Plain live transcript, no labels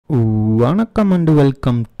வணக்கம் and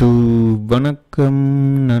welcome to வணக்கம்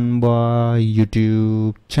நண்பா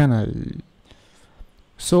யூடியூப் சேனல்.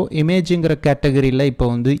 ஸோ இமேஜுங்கிற கேட்டகரியில் இப்போ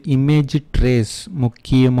வந்து இமேஜ் ட்ரேஸ்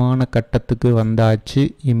முக்கியமான கட்டத்துக்கு வந்தாச்சு.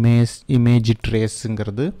 இமேஜ்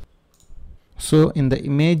ட்ரேஸுங்கிறது. ஸோ இந்த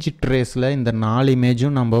இமேஜ் ட்ரேஸில் இந்த 4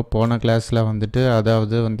 இமேஜும் நம்ம போன கிளாஸில் வந்துட்டு,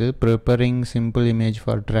 அதாவது வந்து preparing simple image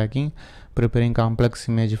for tracking, preparing complex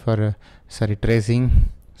image for tracing.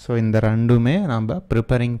 So இந்த ரெண்டுமே நம்ம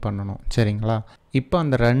ப்ரிப்பேரிங் பண்ணணும், சரிங்களா? இப்போ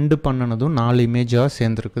அந்த 2 பண்ணினதும் 4 இமேஜாக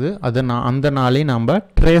சேர்ந்துருக்குது. அதை அந்த 4ஐயும் நம்ம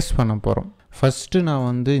ட்ரேஸ் பண்ண போகிறோம். ஃபஸ்ட்டு நான்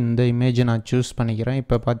வந்து இந்த இமேஜை நான் சூஸ் பண்ணிக்கிறேன்.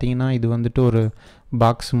 இப்போ பார்த்தீங்கன்னா இது வந்துட்டு ஒரு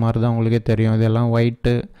பாக்ஸ் மாதிரி தான், உங்களுக்கே தெரியும். இதெல்லாம்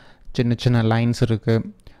ஒயிட்டு சின்ன சின்ன லைன்ஸ் இருக்குது.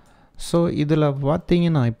 ஸோ இதில்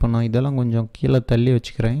பார்த்தீங்கன்னா இப்போ நான் இதெல்லாம் கொஞ்சம் கீழே தள்ளி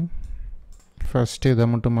வச்சுக்கிறேன். ஃபஸ்ட்டு இதை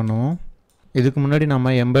மட்டும் பண்ணுவோம். இதுக்கு முன்னாடி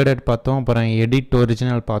நம்ம எம்பெடட் பார்த்தோம், அப்புறம் எடிட்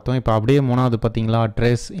ஒரிஜினல் பார்த்தோம். இப்போ அப்படியே 3வது பார்த்தீங்களா,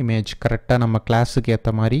 ட்ரேஸ் இமேஜ். கரெக்டாக நம்ம கிளாஸுக்கு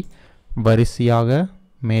ஏற்ற மாதிரி வரிசையாக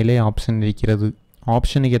மேலே ஆப்ஷன் இருக்கிறது.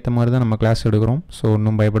 ஆப்ஷனுக்கு ஏற்ற மாதிரி தான் நம்ம கிளாஸ் எடுக்கிறோம். ஸோ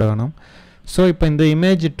ஒன்றும் பயப்பட வேணாம். ஸோ இப்போ இந்த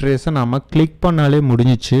இமேஜ் ட்ரேஸை நம்ம கிளிக் பண்ணாலே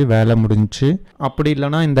முடிஞ்சிச்சு, வேலை முடிஞ்சிச்சு. அப்படி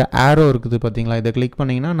இல்லைனா இந்த ஆரோ இருக்குது பார்த்தீங்களா, இதை கிளிக்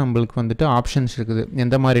பண்ணிங்கன்னா நம்மளுக்கு வந்துட்டு ஆப்ஷன்ஸ் இருக்குது.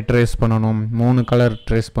 எந்த மாதிரி ட்ரேஸ் பண்ணணும், 3 கலர்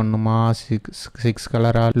ட்ரேஸ் பண்ணணுமா, 6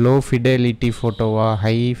 கலரா, லோ ஃபிடெலிட்டி ஃபோட்டோவா,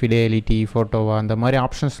 ஹை ஃபிடெலிட்டி ஃபோட்டோவா, அந்த மாதிரி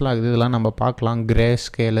ஆப்ஷன்ஸ்லாம் இருக்குது. இதெல்லாம் நம்ம பார்க்கலாம். Grey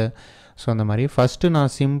scale. ஸோ அந்த மாதிரி ஃபஸ்ட்டு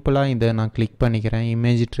நான் சிம்பிளாக இதை நான் கிளிக் பண்ணிக்கிறேன்.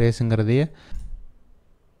 இமேஜ் ட்ரேஸுங்கிறதையே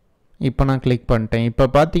இப்போ நான் கிளிக் பண்ணிட்டேன். இப்போ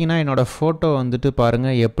பார்த்தீங்கன்னா என்னோடய ஃபோட்டோ வந்துட்டு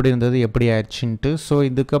பாருங்கள் எப்படி இருந்தது, எப்படி ஆயிடுச்சுன்ட்டு. ஸோ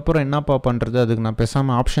இதுக்கப்புறம் என்னப்பா பண்ணுறது, அதுக்கு நான்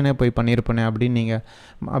பேசாமல் ஆப்ஷனே போய் பண்ணியிருப்பேனே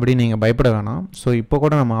அப்படின்னு நீங்கள் பயப்பட வேணாம். ஸோ இப்போ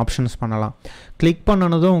கூட நம்ம ஆப்ஷன்ஸ் பண்ணலாம். கிளிக்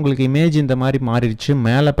பண்ணனதும் உங்களுக்கு இமேஜ் இந்த மாதிரி மாறிடுச்சு.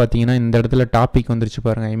 மேலே பார்த்தீங்கன்னா இந்த இடத்துல டாபிக் வந்துருச்சு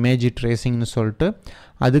பாருங்கள், இமேஜ் ட்ரேசிங்னு சொல்லிட்டு.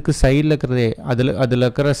 அதுக்கு சைடில் இருக்கிறதே அதில்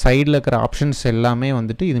இருக்கிற சைடில் இருக்கிற ஆப்ஷன்ஸ் எல்லாமே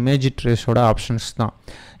வந்துட்டு இமேஜ் ட்ரேஸோட ஆப்ஷன்ஸ் தான்.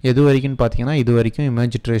 எது வரைக்கும்னு பார்த்தீங்கன்னா இது வரைக்கும்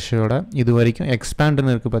இமேஜ் ட்ரேஸோட, இது வரைக்கும்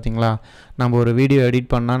எக்ஸ்பேண்டுன்னு இருக்குது பார்த்தீங்களா. நம்ம ஒரு வீடியோ எடிட்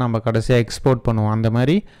பண்ணால் நம்ம கடைசியாக எக்ஸ்போர்ட் பண்ணுவோம். அந்த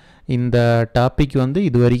மாதிரி இந்த டாபிக் வந்து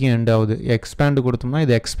இது வரைக்கும் எண்ட் ஆகுது. எக்ஸ்பேண்டு கொடுத்தோம்னா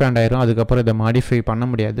இது எக்ஸ்பேண்ட் ஆயிரும். அதுக்கப்புறம் இதை மாடிஃபை பண்ண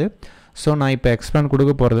முடியாது. ஸோ நான் இப்போ எக்ஸ்பேண்ட்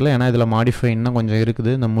கொடுக்க போகிறதில்ல, ஏன்னா இதில் மாடிஃபை இன்னும் கொஞ்சம்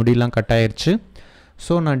இருக்குது. இந்த முடியெலாம் கட் ஆயிடுச்சு.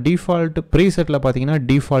 ஸோ நான் டிஃபால்ட் ப்ரீசெட்டில் பார்த்தீங்கன்னா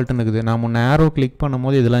டிஃபால்ட்டுன்னு இருக்குது. நான் முன்ன ஆரோ கிளிக்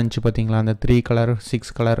பண்ணும்போது இதெல்லாம் இருந்துச்சு பார்த்தீங்களா, அந்த 3 colour 6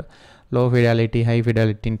 colour, low fidelity, high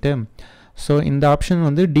ஃபிடாலிட்டின்ட்டு. So இந்த ஆப்ஷன்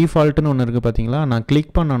வந்து டிஃபால்ட்டுன்னு ஒன்று இருக்குது பார்த்தீங்களா. நான்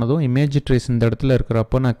கிளிக் பண்ணனதும் இமேஜ் ட்ரேஸ் இந்த இடத்துல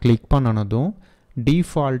இருக்கிறப்போ நான் கிளிக் பண்ணனதும்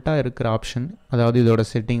டிஃபால்ட்டாக இருக்கிற ஆப்ஷன், அதாவது இதோட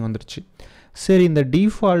செட்டிங் வந்துருச்சு. சரி, இந்த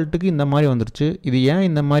டிஃபால்ட்டுக்கு இந்த மாதிரி வந்துருச்சு. இது ஏன்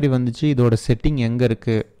இந்த மாதிரி வந்துச்சு, இதோட செட்டிங் எங்கே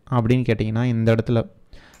இருக்குது அப்படின்னு கேட்டிங்கன்னா, இந்த இடத்துல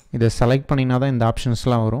இதை செலக்ட் பண்ணிங்கன்னா தான் இந்த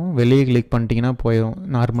ஆப்ஷன்ஸ்லாம் வரும். வெளியே கிளிக் பண்ணிட்டீங்கன்னா போயிடும்,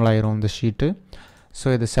 நார்மலாகிடும் இந்த ஷீட்டு. ஸோ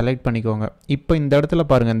இதை செலக்ட் பண்ணிக்கோங்க. இப்போ இந்த இடத்துல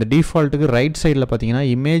பாருங்கள், இந்த டிஃபால்ட்டுக்கு ரைட் சைடில் பார்த்தீங்கன்னா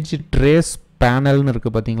இமேஜ் ட்ரேஸ் பேனல்னு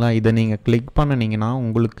இருக்குது பார்த்தீங்களா. இதை நீங்கள் கிளிக் பண்ணிங்கன்னா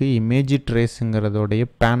உங்களுக்கு இமேஜ் ட்ரேஸுங்கிறதோடைய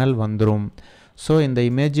பேனல் வந்துடும். ஸோ இந்த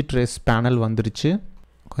இமேஜ் ட்ரேஸ் பேனல் வந்துருச்சு.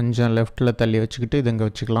 கொஞ்சம் லெஃப்ட்டில் தள்ளி வச்சுக்கிட்டு இது இங்கே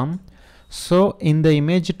வச்சுக்கலாம். ஸோ இந்த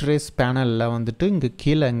இமேஜ் ட்ரேஸ் பேனலில் வந்துட்டு இங்கே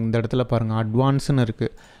கீழே இந்த இடத்துல பாருங்கள் அட்வான்ஸ்னு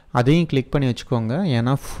இருக்குது. அதையும் கிளிக் பண்ணி வச்சுக்கோங்க,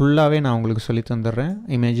 ஏன்னா ஃபுல்லாகவே நான் உங்களுக்கு சொல்லி தந்துடுறேன்.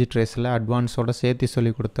 இமேஜ் ட்ரேஸில் அட்வான்ஸோடு சேர்த்து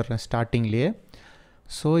சொல்லி கொடுத்துட்றேன் ஸ்டார்டிங்லேயே.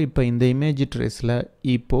 ஸோ இப்போ இந்த இமேஜ் ட்ரேஸில்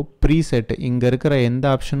இப்போது ப்ரீசெட், இங்கே இருக்கிற எந்த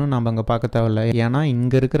ஆப்ஷனும் நம்ம அங்கே பார்க்க தேவையில்லை. ஏன்னா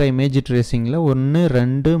இங்கே இருக்கிற இமேஜ் ட்ரேசிங்கில் 1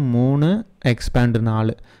 2 3 எக்ஸ்பேண்டு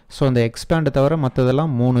 4. ஸோ அந்த எக்ஸ்பேண்டை தவிர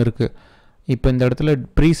மற்றதெல்லாம் 3 இருக்குது. இப்போ இந்த இடத்துல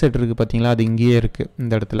ப்ரீசெட் இருக்குது பார்த்தீங்களா, அது இங்கேயே இருக்குது.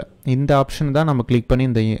 இந்த இடத்துல இந்த ஆப்ஷன் தான் நம்ம கிளிக் பண்ணி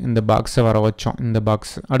இந்த பாக்ஸை வர வச்சோம். இந்த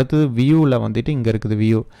பாக்ஸ் அடுத்தது வியூவில் வந்துட்டு இங்கே இருக்குது.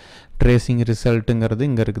 வியூ ட்ரேசிங் ரிசல்ட்டுங்கிறது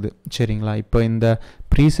இங்கே இருக்குது, சரிங்களா. இப்போ இந்த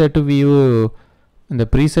ப்ரீசெட்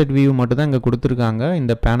வியூ மட்டும் தான் இங்கே கொடுத்துருக்காங்க.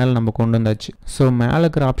 இந்த பேனல் நம்ம கொண்டு வந்தாச்சு. ஸோ மேலே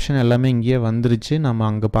இருக்கிற ஆப்ஷன் எல்லாமே இங்கேயே வந்துருச்சு. நம்ம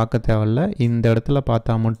அங்கே பார்க்க தேவையில்ல, இந்த இடத்துல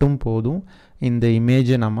பார்த்தா மட்டும் போதும். இந்த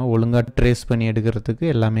இமேஜை நம்ம ஒழுங்காக ட்ரேஸ் பண்ணி எடுக்கிறதுக்கு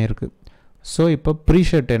எல்லாமே இருக்குது. ஸோ இப்போ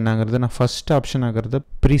ப்ரீசெட் என்னங்கிறது நான் ஃபஸ்ட் ஆப்ஷன் ஆகிறத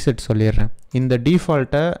ப்ரீசெட் சொல்லிடுறேன். இந்த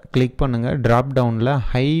டிஃபால்ட்டை கிளிக் பண்ணுங்கள். ட்ராப் டவுனில்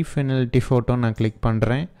ஹை ஃபிடெலிட்டி ஃபோட்டோ நான் கிளிக்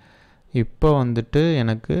பண்ணுறேன். இப்போ வந்துட்டு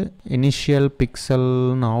எனக்கு இனிஷியல்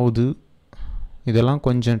பிக்சல்னு ஆகுது. இதெல்லாம்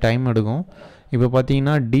கொஞ்சம் டைம் எடுக்கும். இப்போ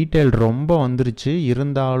பார்த்தீங்கன்னா டீட்டெயில் ரொம்ப வந்துருச்சு,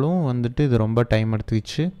 இருந்தாலும் வந்துட்டு இது ரொம்ப டைம்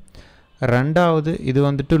எடுத்துக்கிச்சு. ரெண்டாவது இது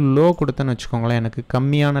வந்துட்டு லோ கொடுத்தேன்னு வச்சுக்கோங்களேன், எனக்கு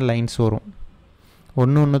கம்மியான லைன்ஸ் வரும்.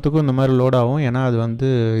 ஒன்றுத்துக்கும் இந்த மாதிரி லோட் ஆகும், ஏன்னா அது வந்து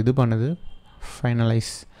இது பண்ணுது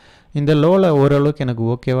ஃபைனலைஸ். இந்த லோவில் ஓரளவுக்கு எனக்கு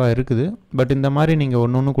ஓகேவாக இருக்குது. பட் இந்த மாதிரி நீங்கள்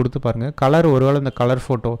ஒன்று கொடுத்து பாருங்கள். கலர் ஒருவேளை இந்த கலர்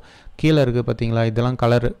ஃபோட்டோ கீழே இருக்குது பார்த்தீங்களா, இதெல்லாம்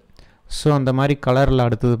கலரு. ஸோ அந்த மாதிரி கலரில்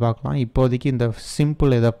அடுத்தது பார்க்கலாம். இப்போதைக்கு இந்த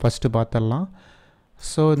சிம்பிள் இதை ஃபஸ்ட்டு பார்த்துடலாம்.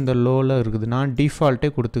 ஸோ இந்த லோவில் இருக்குது. நான் டிஃபால்ட்டே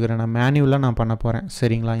கொடுத்துக்கிறேன். நான் மேனுவலாக நான் பண்ண போகிறேன்,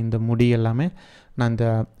 சரிங்களா. இந்த முடி எல்லாமே நான் இந்த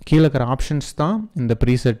கீழே இருக்கிற ஆப்ஷன்ஸ் தான் இந்த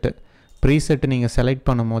ப்ரீசெட்டு நீங்கள் செலக்ட்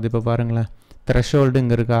பண்ணும்போது இப்போ பாருங்களேன், த்ரெஷோல்டு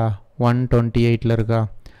இங்கே இருக்கா, 128 இருக்கா,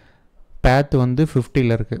 பேத் வந்து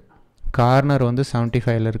 50ல் இருக்குது, கார்னர் வந்து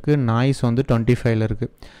 75ல் இருக்குது, நாய்ஸ் வந்து 25ல்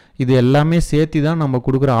இருக்குது. இது எல்லாமே சேர்த்து தான் நம்ம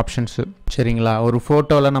கொடுக்குற ஆப்ஷன்ஸு. சரிங்களா? ஒரு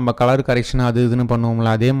ஃபோட்டோவில் நம்ம கலர் கரெக்ஷன் அது இதுன்னு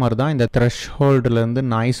பண்ணுவோம்ல, அதே மாதிரி தான் இந்த த்ரெஷ்ஹோல்டுலேருந்து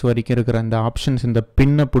நாய்ஸ் வரைக்கும் இருக்கிற இந்த ஆப்ஷன்ஸ், இந்த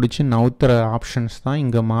பின்னை பிடிச்சி நவுத்துற ஆப்ஷன்ஸ் தான்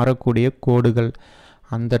இங்கே மாறக்கூடிய கோடுகள்,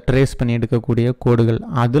 அந்த ட்ரேஸ் பண்ணி எடுக்கக்கூடிய கோடுகள்.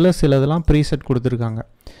 அதில் சிலதெல்லாம் ப்ரீசெட் கொடுத்துருக்காங்க.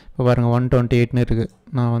 இப்போ பாருங்கள் 128ன்னு இருக்குது,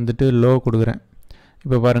 நான் வந்துட்டு லோ கொடுக்குறேன்.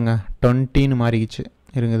 இப்போ பாருங்கள் 20ன்னு மாறிக்கிச்சு.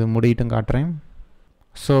 இருங்க இது முடிட்டும் காட்டுறேன்.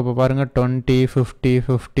 ஸோ இப்போ பாருங்கள் 20, 50,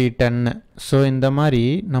 50, 10. ஸோ இந்த மாதிரி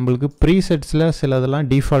நம்மளுக்கு ப்ரீசெட்ஸில் சிலதெல்லாம்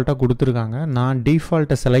டிஃபால்ட்டாக கொடுத்துருக்காங்க. நான்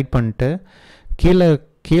டிஃபால்ட்டை செலக்ட் பண்ணிட்டு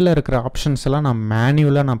கீழே இருக்கிற ஆப்ஷன்ஸ் எல்லாம் நான்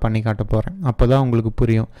மேனுவலாக நான் பண்ணி காட்ட போகிறேன். அப்போ தான் உங்களுக்கு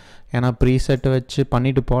புரியும். ஏன்னா ப்ரீசெட்டை வச்சு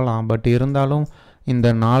பண்ணிட்டு போகலாம், பட் இருந்தாலும்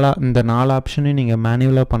இந்த நாலு ஆப்ஷனையும் நீங்கள்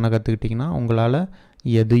மேனுவலாக பண்ண கற்றுக்கிட்டிங்கன்னா உங்களால்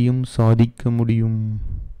எதையும் சாதிக்க முடியும்.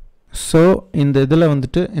 ஸோ இந்த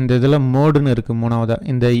இதில் மோடுன்னு இருக்குது. மூணாவதாக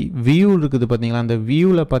இந்த வியூ இருக்குது பார்த்தீங்களா, அந்த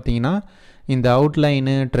வியூவில் பார்த்தீங்கன்னா இந்த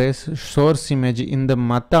அவுட்லைனு, ட்ரேஸ், சோர்ஸ் இமேஜ், இந்த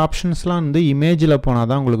மற்ற ஆப்ஷன்ஸ்லாம் வந்து இமேஜில் போனால்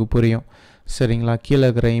தான் உங்களுக்கு புரியும். சரிங்களா? கீழே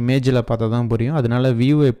இருக்கிற இமேஜில் பார்த்தா தான் புரியும். அதனால்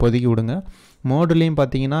வியூவை இப்போதைக்கு விடுங்க. மோடுலேயும்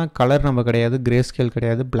பார்த்தீங்கன்னா கலர் நம்ம கிடையாது, கிரே ஸ்கேல்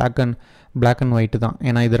கிடையாது, பிளாக் அண்ட் ஒயிட்டு தான்.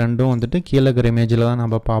 ஏன்னா இது ரெண்டும் வந்துட்டு கீழே இருக்கிற இமேஜில் தான்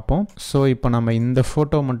நம்ம பார்ப்போம். ஸோ இப்போ நம்ம இந்த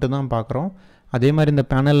ஃபோட்டோ மட்டும் தான் பார்க்குறோம். அதே மாதிரி இந்த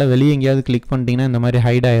பேனலில் வெளியே எங்கேயாவது கிளிக் பண்ணிட்டீங்கன்னா இந்த மாதிரி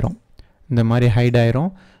ஹைட்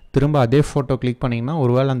ஆயிரும். திரும்ப அதே ஃபோட்டோ கிளிக் பண்ணிங்கன்னா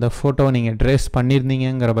ஒருவேளை அந்த ஃபோட்டோவை நீங்கள் ட்ரேஸ்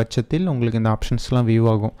பண்ணியிருந்தீங்கிற பட்சத்தில் உங்களுக்கு இந்த ஆப்ஷன்ஸ்லாம் வியூ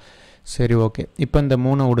ஆகும். சரி, ஓகே. இப்போ இந்த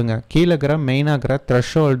 3 விடுங்க. கீழே இருக்கிற மெயினாக இருக்கிற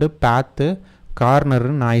த்ரெஷ்ஹோல்டு, பேத்து,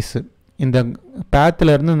 கார்னரு, நாய்ஸு. இந்த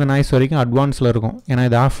பேத்துலேருந்து இந்த நாய்ஸ் வரைக்கும் அட்வான்ஸில் இருக்கும். ஏன்னா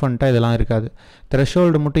இது ஆஃப் பண்ணிட்டா இதெல்லாம் இருக்காது.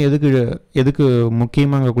 த்ரெஷ்ஹோல்டு மட்டும் எதுக்கு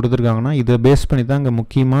முக்கியமாக அங்கே கொடுத்துருக்காங்கன்னா இதை பேஸ் பண்ணி தான் இங்கே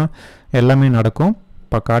முக்கியமாக எல்லாமே நடக்கும்.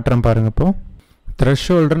 இப்போ காட்டுறேன் பாருங்கள். இப்போது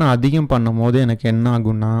த்ரெஷ்ஹோல்டு நான் அதிகம் பண்ணும் போது எனக்கு என்ன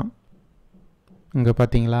ஆகும்னா, இங்கே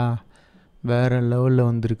பார்த்தீங்களா வேறு லெவலில்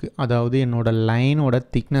வந்திருக்கு. அதாவது என்னோடய லைனோட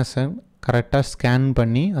திக்னஸை கரெக்டாக ஸ்கேன்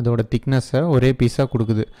பண்ணி அதோட திக்னஸை ஒரே பீஸாக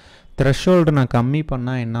கொடுக்குது. த்ரெஷ்ஹோல்டு நான் கம்மி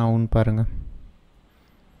பண்ணால் என்ன ஆகும்னு பாருங்கள்.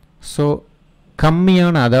 ஸோ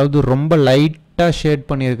கம்மியான, அதாவது ரொம்ப லைட்டாக ஷேட்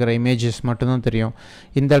பண்ணியிருக்கிற இமேஜஸ் மட்டும்தான் தெரியும்.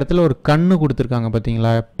 இந்த இடத்துல ஒரு கண்ணு கொடுத்துருக்காங்க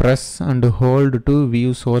பார்த்தீங்களா, press and hold to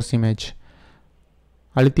view source image.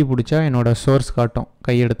 அழுத்தி பிடிச்சா என்னோடய சோர்ஸ் காட்டும்,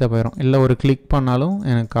 கையெடுத்த போயிடும். இல்லை ஒரு கிளிக் பண்ணாலும்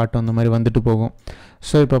எனக்கு காட்டும், இந்த மாதிரி வந்துட்டு போகும்.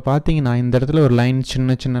 ஸோ இப்போ பார்த்தீங்கன்னா இந்த இடத்துல ஒரு லைன்,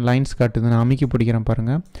 சின்ன லைன்ஸ் காட்டுது. நான் அமுக்கி பிடிக்கிறேன்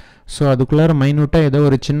பாருங்கள். ஸோ அதுக்குள்ளார மைனூட்டாக ஏதோ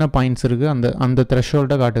ஒரு சின்ன பாயிண்ட்ஸ் இருக்குது, அந்த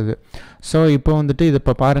த்ரெஷ்ஹோல்டை காட்டுது. ஸோ இப்போ வந்துட்டு இது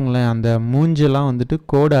இப்போ பாருங்களேன், அந்த மூஞ்செல்லாம் வந்துட்டு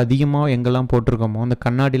கோடு அதிகமாக எங்கெல்லாம் போட்டிருக்கோமோ அந்த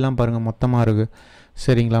கண்ணாடிலாம் பாருங்கள் மொத்தமாக இருக்குது.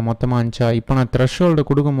 சரிங்களா? மொத்தமாக இருந்துச்சா? இப்போ நான் த்ரெஷ்ஹோல்டு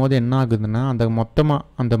கொடுக்கும் போது என்ன ஆகுதுன்னா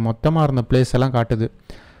அந்த மொத்தமாக இருந்த பிளேஸ் எல்லாம் காட்டுது.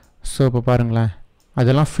 ஸோ இப்போ பாருங்களேன்,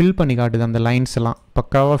 அதெல்லாம் ஃபில் பண்ணி காட்டுது, அந்த லைன்ஸ் எல்லாம்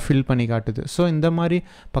பக்காவாக ஃபில் பண்ணி காட்டுது. ஸோ இந்த மாதிரி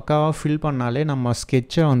பக்காவாக ஃபில் பண்ணாலே நம்ம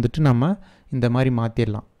ஸ்கெட்சை வந்துட்டு நம்ம இந்த மாதிரி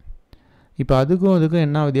மாற்றிடலாம். இப்போ அதுக்கும்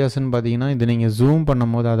என்ன வித்தியாசம்னு பார்த்தீங்கன்னா, இது நீங்கள் ஜூம்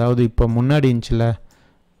பண்ணும் போது, அதாவது இப்போ முன்னாடி இருந்துச்சுல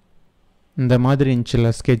இந்த மாதிரி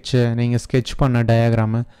இருந்துச்சுல ஸ்கெட்சை, நீங்கள் ஸ்கெட்ச் பண்ண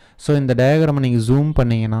டயக்ராமு. ஸோ இந்த டயக்ராமை நீங்கள் ஜூம்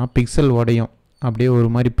பண்ணிங்கன்னா பிக்சல் உடையும், அப்படியே ஒரு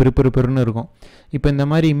மாதிரி பிறுன்னு இருக்கும். இப்போ இந்த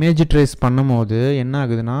மாதிரி இமேஜ் ட்ரேஸ் பண்ணும் போது என்ன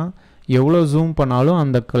ஆகுதுன்னா, எவ்வளோ ஜூம் பண்ணாலும்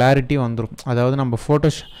அந்த கிளாரிட்டி வந்துடும். அதாவது நம்ம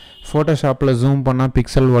ஃபோட்டோஷாப்பில் ஜூம் பண்ணால்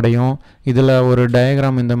பிக்சல் உடையும். இதில் ஒரு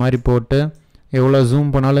டயக்ராம் இந்த மாதிரி போட்டு எவ்வளோ ஜூம்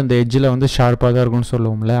பண்ணாலும் இந்த எட்ஜில் வந்து ஷார்ப்பாக தான் இருக்கும்னு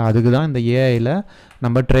சொல்லுவோம்ல, அதுக்கு தான் இந்த ஏஐயில்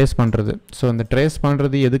நம்ம ட்ரேஸ் பண்ணுறது. ஸோ இந்த ட்ரேஸ்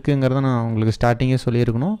பண்ணுறது எதுக்குங்கிறத நான் உங்களுக்கு ஸ்டார்டிங்கே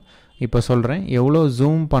சொல்லியிருக்கணும். இப்போ சொல்கிறேன், எவ்வளோ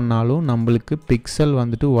ஜூம் பண்ணாலும் நம்மளுக்கு பிக்சல்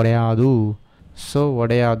வந்துட்டு உடையாது. ஸோ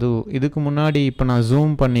உடையாது. இதுக்கு முன்னாடி இப்போ நான்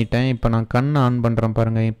ஜூம் பண்ணிட்டேன். இப்போ நான் கண் ஆன் பண்ணுறேன்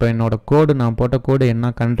பாருங்கள். இப்போ என்னோடய கோடு, நான் போட்ட கோடு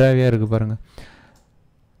என்ன கன்றாவியாக இருக்குது பாருங்கள்,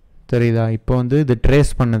 தெரியுதா? இப்போ வந்து இது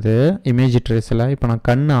ட்ரேஸ் பண்ணுது இமேஜ் ட்ரேஸில். இப்போ நான்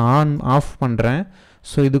கண் ஆஃப் பண்ணுறேன்.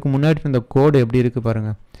 ஸோ இதுக்கு முன்னாடி இந்த கோடு எப்படி இருக்குது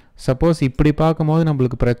பாருங்கள். சப்போஸ் இப்படி பார்க்கும்போது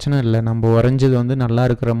நம்மளுக்கு பிரச்சனை இல்லை, நம்ம வரைஞ்சது வந்து நல்லா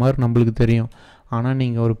இருக்கிற மாதிரி நம்மளுக்கு தெரியும். ஆனால்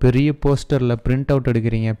நீங்கள் ஒரு பெரிய போஸ்டரில் பிரிண்ட் அவுட்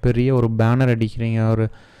எடுக்கிறீங்க, பெரிய ஒரு பேனர் அடிக்கிறீங்க,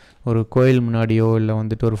 ஒரு கோயில் முன்னாடியோ இல்லை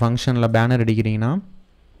வந்துட்டு ஒரு ஃபங்க்ஷனில் பேனர் அடிக்கிறீங்கன்னா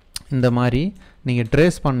இந்த மாதிரி நீங்கள்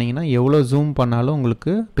ட்ரேஸ் பண்ணிங்கன்னா எவ்வளோ ஜூம் பண்ணாலும்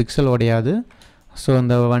உங்களுக்கு பிக்சல் உடையாது. ஸோ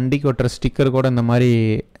அந்த வண்டிக்கு ஒட்டுற ஸ்டிக்கர் கூட இந்த மாதிரி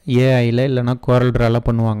ஏஐயில் இல்லைனா கோரல் ட்ராலாம்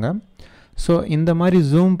பண்ணுவாங்க. ஸோ இந்த மாதிரி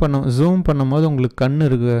ஜூம் பண்ணும்போது உங்களுக்கு கண்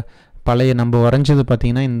இருக்குது, பழைய நம்ம வரைஞ்சது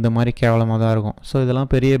பார்த்திங்கன்னா இந்த மாதிரி கேவலமாக தான் இருக்கும். ஸோ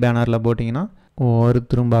இதெல்லாம் பெரிய பேனரில் போட்டிங்கன்னா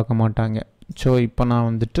ஒருத்தரும் பார்க்க மாட்டாங்க. ஸோ இப்போ நான்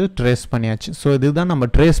வந்துட்டு ட்ரேஸ் பண்ணியாச்சு. ஸோ இதுதான் நம்ம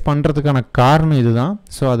ட்ரேஸ் பண்ணுறதுக்கான காரணம் இதுதான்.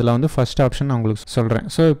 ஸோ அதில் வந்து ஃபஸ்ட் ஆப்ஷன் நான் உங்களுக்கு சொல்கிறேன்.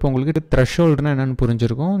 ஸோ இப்போ உங்களுக்கு த்ரெஷ்ஹோல்டுனா என்னென்னு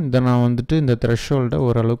புரிஞ்சிருக்கும். நான் வந்துட்டு இந்த த்ரெஷ்ஹோல்டை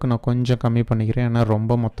ஓரளவுக்கு நான் கொஞ்சம் கம்மி பண்ணிக்கிறேன், ஏன்னா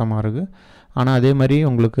ரொம்ப மொத்தமாக இருக்குது. ஆனால் அதே மாதிரி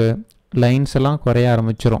உங்களுக்கு லைன்ஸ் எல்லாம் குறைய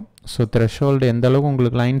ஆரம்பிச்சிடும். ஸோ த்ரெஷ்ஹோல்டு எந்த அளவுக்கு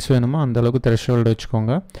உங்களுக்கு லைன்ஸ் வேணுமோ அந்தளவுக்கு த்ரெஷ்ஹோல்டு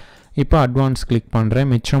வச்சுக்கோங்க. இப்போ அட்வான்ஸ் கிளிக் பண்ணுறேன்,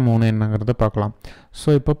 மிச்சம் 3 என்னங்கிறத பார்க்கலாம். ஸோ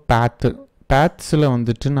இப்போ பேத்ஸில்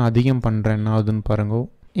வந்துட்டு நான் அதிகம் பண்ணுறேன் என்ன ஆகுதுன்னு பாருங்க.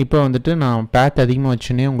 இப்போ வந்துட்டு நான் பேத் அதிகமாக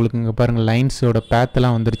வச்சுன்னே உங்களுக்கு இங்கே பாருங்கள் லைன்ஸோட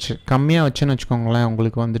பேத்தெல்லாம் வந்துருச்சு. கம்மியாக வச்சுன்னு வச்சுக்கோங்களேன்,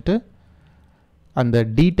 உங்களுக்கு வந்துட்டு அந்த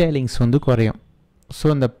டீட்டெயிலிங்ஸ் வந்து குறையும். ஸோ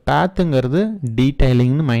இந்த பேத்துங்கிறது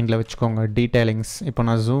டீட்டெயிலிங்னு மைண்டில் வச்சுக்கோங்க. டீட்டெயிலிங்ஸ் இப்போ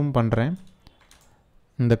நான் ஜூம் பண்ணுறேன்,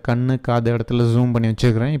 இந்த கண்ணு காது இடத்துல ஜூம் பண்ணி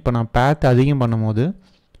வச்சுருக்கிறேன். இப்போ நான் பேத் அதிகம் பண்ணும்போது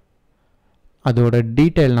அதோட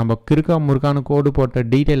டீட்டெயில் நம்ம கிறுக்கா முறுக்கான கோடு போட்ட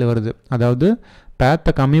டீட்டெயில் வருது. அதாவது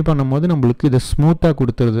பேத்தை கம்மி பண்ணும்போது நம்மளுக்கு இதை ஸ்மூத்தாக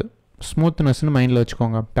கொடுத்துருது. ஸ்மூத்னஸ்ன்னு மைண்டில்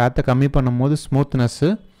வச்சுக்கோங்க. பேத்தை கம்மி பண்ணும்போது ஸ்மூத்னஸ்ஸு,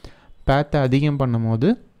 பேத்தை அதிகம் பண்ணும்போது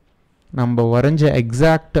நம்ம வரைஞ்ச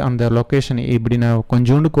எக்ஸாக்ட் அந்த லொக்கேஷன். இப்படி நான்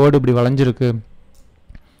கொஞ்சோண்டு கோடு இப்படி வளைஞ்சிருக்கு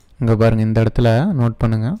இங்கே பாருங்கள், இந்த இடத்துல நோட்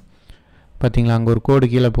பண்ணுங்கள். பார்த்தீங்களா, அங்கே ஒரு கோடு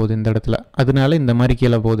கீழே போகுது இந்த இடத்துல, அதனால இந்த மாதிரி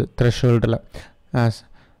கீழே போகுது த்ரெஷ்ஹோல்டில்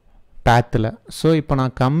பேத்தில். ஸோ இப்போ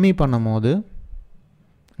நான் கம்மி பண்ணும் போது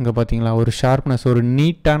இங்கே பார்த்தீங்களா ஒரு ஷார்ப்னஸ், ஒரு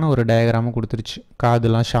நீட்டான ஒரு டயக்ராமும் கொடுத்துருச்சு.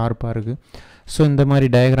 காதுலாம் ஷார்ப்பாக இருக்குது. ஸோ இந்த மாதிரி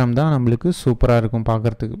டயக்ராம் தான் நம்மளுக்கு சூப்பராக இருக்கும்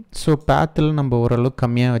பார்க்குறதுக்கு. ஸோ பேத்தில் நம்ம ஓரளவுக்கு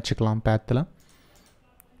கம்மியாக வச்சுக்கலாம் பேத்தில்.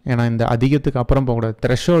 ஏன்னா இந்த அதிகத்துக்கு அப்புறம் போகக்கூடாது.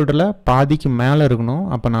 த்ரெஷ்ஹோல்டில் பாதிக்கு மேலே இருக்கணும்,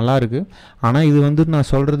 அப்போ நல்லாயிருக்கு. ஆனால் இது வந்து நான்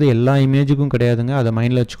சொல்கிறது எல்லா இமேஜுக்கும் கிடையாதுங்க, அதை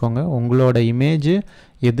மைண்டில் வச்சுக்கோங்க. உங்களோட இமேஜ்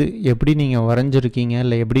எப்படி நீங்கள் வரைஞ்சிருக்கீங்க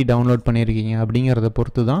இல்லை எப்படி டவுன்லோட் பண்ணியிருக்கீங்க அப்படிங்கிறத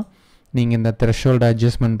பொறுத்து தான் நீங்கள் இந்த த்ரெஷ்ஹோல்டு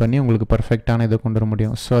அட்ஜஸ்ட்மெண்ட் பண்ணி உங்களுக்கு பர்ஃபெக்டான இதை கொண்டு வர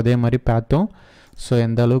முடியும். ஸோ அதே மாதிரி பேத்தும் ஸோ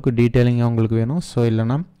எந்த அளவுக்கு டீட்டெயிலிங்காக உங்களுக்கு வேணும், ஸோ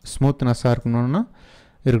இல்லைனா ஸ்மூத்னஸ்ஸாக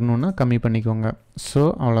இருக்கணும்னா கம்மி பண்ணிக்கோங்க. ஸோ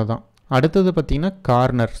அவ்வளோதான். அடுத்தது பார்த்திங்கன்னா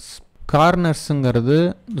கார்னர்ஸுங்கிறது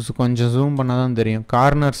கொஞ்சம் ஜூம் பண்ணால் தான் தெரியும்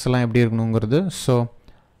கார்னர்ஸ்லாம் எப்படி இருக்கணுங்கிறது.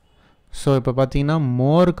 ஸோ இப்போ பார்த்தீங்கன்னா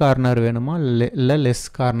மோர் கார்னர் வேணுமா இல்லை லெஸ்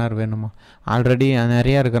கார்னர் வேணுமா? ஆல்ரெடி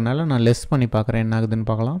நிறையா இருக்கிறனால நான் லெஸ் பண்ணி பார்க்குறேன், என்ன ஆகுதுன்னு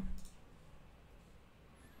பார்க்கலாம்.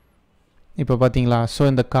 இப்போ பார்த்தீங்களா, ஸோ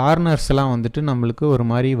இந்த கார்னர்ஸ்லாம் வந்துட்டு நம்மளுக்கு ஒரு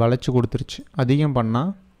மாதிரி வளைச்சி கொடுத்துருச்சு. அதிகம்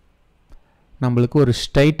பண்ணால் நம்மளுக்கு ஒரு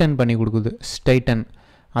ஸ்ட்ரைட்டன் பண்ணி கொடுக்குது. ஸ்ட்ரைட்டன்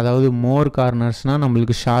அதாவது மோர் கார்னர்ஸ்னால்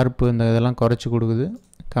நம்மளுக்கு ஷார்ப்பு இந்த இதெல்லாம் குறைச்சி கொடுக்குது.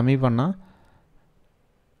 கம்மி பண்ணால்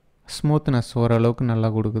ஸ்மூத்னஸ் ஓரளவுக்கு நல்லா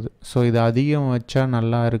கொடுக்குது. ஸோ இது அதிகம் வச்சா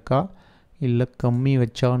நல்லா இருக்கா இல்லை கம்மி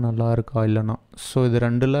வச்சா நல்லா இருக்கா இல்லைனா? ஸோ இது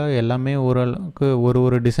ரெண்டில் எல்லாமே ஓரளவுக்கு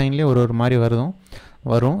ஒரு டிசைன்லேயே ஒரு மாதிரி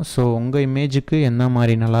வரும். ஸோ உங்கள் இமேஜுக்கு என்ன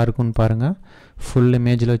மாதிரி நல்லாயிருக்குன்னு பாருங்கள். ஃபுல்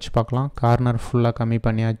இமேஜில் வச்சு பார்க்கலாம். கார்னர் ஃபுல்லாக கம்மி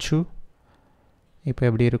பண்ணியாச்சு. இப்போ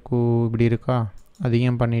எப்படி இப்படி இருக்கா?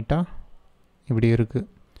 அதிகம் பண்ணிட்டா இப்படி இருக்குது.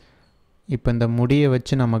 இப்போ இந்த முடியை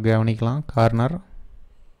வச்சு நம்ம கவனிக்கலாம் கார்னர்.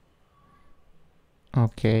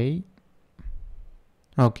 ஓகே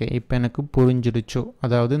இப்போ எனக்கு புரிஞ்சிடுச்சோ.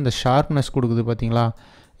 அதாவது இந்த ஷார்ப்னஸ் கொடுக்குது பார்த்தீங்களா.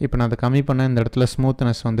 இப்போ நான் அதை கம்மி பண்ணேன், இந்த இடத்துல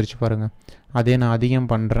ஸ்மூத்னஸ் வந்துருச்சு பாருங்கள். அதே நான் அதிகம்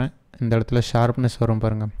பண்ணுறேன், இந்த இடத்துல ஷார்ப்னஸ் வரும்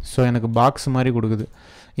பாருங்கள். ஸோ எனக்கு பாக்ஸ் மாதிரி கொடுக்குது.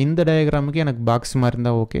 இந்த டயக்ராமுக்கு எனக்கு பாக்ஸ் மாதிரி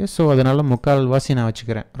இருந்தால் ஓகே. ஸோ அதனால் முக்கால்வாசி நான்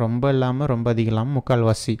வச்சுக்கிறேன், ரொம்ப இல்லாமல் ரொம்ப அதிகம் இல்லாமல்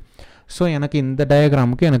முக்கால்வாசி. ஸோ எனக்கு இந்த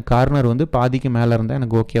டயக்ராமுக்கு எனக்கு கார்னர் வந்து பாதிக்கு மேலே இருந்தால்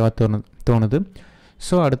எனக்கு ஓகேவாக தோணுது.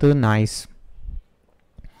 ஸோ அடுத்தது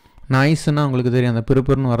நாய்ஸ்னால் உங்களுக்கு தெரியும், அந்த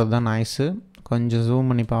பிறுபிறுன்னு வர்றது தான் நாய்ஸு. கொஞ்சம் ஜூம்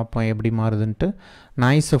பண்ணி பார்ப்போம் எப்படி மாறுதுன்ட்டு.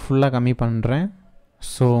 நாய்ஸை ஃபுல்லாக கம்மி பண்ணுறேன்.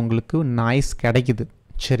 ஸோ உங்களுக்கு நாய்ஸ் கிடைக்குது.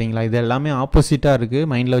 சரிங்களா, இது எல்லாமே ஆப்போசிட்டாக இருக்குது,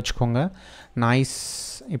 மைண்டில் வச்சுக்கோங்க. நாய்ஸ்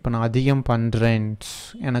இப்போ நான் அதிகம் பண்ணுறேன்,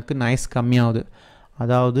 எனக்கு நாய்ஸ் கம்மியாகுது.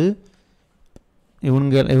 அதாவது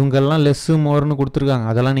இவங்கெல்லாம் லெஸ்ஸு மோர்னு கொடுத்துருக்காங்க,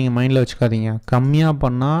 அதெல்லாம் நீங்கள் மைண்டில் வச்சுக்காதீங்க. கம்மியாக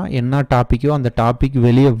பண்ணால் என்ன டாப்பிக்கோ அந்த டாபிக்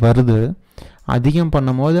வெளியே வருது, அதிகம்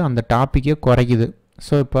பண்ணும்போது அந்த டாப்பிக்கே குறைக்குது.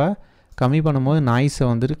 ஸோ இப்போ கம்மி பண்ணும்போது நாய்ஸை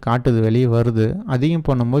வந்துட்டு காட்டுது, வெளியே வருது. அதிகம்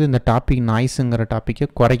பண்ணும்போது இந்த டாபிக் நாய்ஸுங்கிற டாப்பிக்கை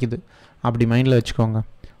குறைக்குது. அப்படி மைண்டில் வச்சுக்கோங்க.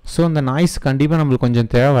 ஸோ அந்த நாய்ஸ் கண்டிப்பாக நம்மளுக்கு கொஞ்சம்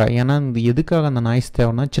தேவை. ஏன்னா இந்த எதுக்காக அந்த நாய்ஸ்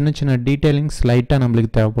தேவைன்னா சின்ன சின்ன டீட்டெயிலிங்ஸ் லைட்டாக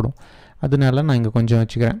நம்மளுக்கு தேவைப்படும். அதனால நான் இங்கே கொஞ்சம்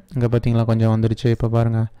வச்சுக்கிறேன். இங்கே பார்த்தீங்களா கொஞ்சம் வந்துடுச்சு. இப்போ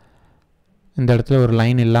பாருங்கள், இந்த இடத்துல ஒரு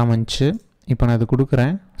லைன் இல்லாமல் இருந்துச்சு, இப்போ நான் அது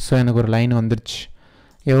கொடுக்குறேன். ஸோ எனக்கு ஒரு லைன் வந்துடுச்சு.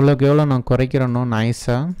 எவ்வளோக்கு எவ்வளோ நான் குறைக்கிறேனோ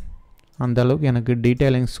நாய்ஸாக அந்த அளவுக்கு எனக்கு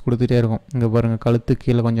டீட்டெயிலிங்ஸ் கொடுத்துட்டே இருக்கும். இங்கே பாருங்கள், கழுத்து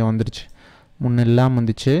கீழே கொஞ்சம் வந்துடுச்சு, முன்னே இல்லாமல்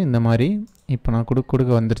வந்துச்சு. இந்த மாதிரி இப்போ நான்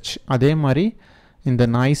கொடுக்க வந்துடுச்சு. அதே மாதிரி இந்த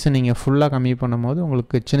நாய்ஸை நீங்கள் ஃபுல்லாக கம்மி பண்ணும்போது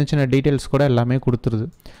உங்களுக்கு சின்ன சின்ன டீட்டெயில்ஸ் கூட எல்லாமே கொடுத்துருது.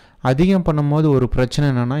 அதிகம் பண்ணும்போது ஒரு பிரச்சனை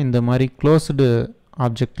என்னென்னா, இந்த மாதிரி க்ளோஸ்டு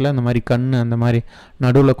ஆப்ஜெக்டில் இந்த மாதிரி அந்த மாதிரி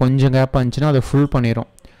நடுவில் கொஞ்சம் கேப் இருந்துச்சுன்னா அதை ஃபுல் பண்ணிடும்.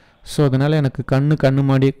 ஸோ அதனால் எனக்கு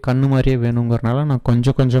கண்ணு மாதிரியே வேணுங்கிறனால நான்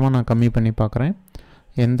கொஞ்சம் கொஞ்சமாக நான் கம்மி பண்ணி பார்க்குறேன்.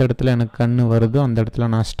 எந்த இடத்துல எனக்கு கண்ணு வருதோ அந்த இடத்துல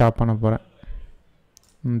நான் ஸ்டாப் பண்ண போகிறேன்.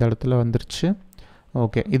 இந்த இடத்துல வந்துருச்சு.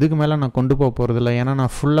 ஓகே, இதுக்கு மேலே நான் கொண்டு போக போகிறதில்ல, ஏன்னா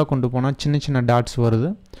நான் ஃபுல்லாக கொண்டு போனால் சின்ன சின்ன டாட்ஸ் வருது.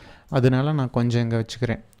 அதனால நான் கொஞ்சம் இங்கே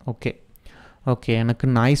வச்சுக்கிறேன். ஓகே எனக்கு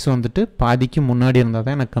நாய்ஸ் வந்துட்டு பாதிக்கு முன்னாடி இருந்தால்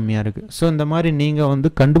தான் எனக்கு கம்மியாக இருக்குது. ஸோ இந்த மாதிரி நீங்கள் வந்து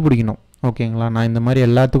கண்டுபிடிக்கணும். ஓகேங்களா, நான் இந்த மாதிரி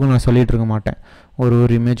எல்லாத்துக்கும் நான் சொல்லிகிட்டு இருக்க மாட்டேன்,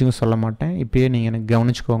 ஒரு இமேஜுக்கும் சொல்ல மாட்டேன். இப்போயே நீங்கள் எனக்கு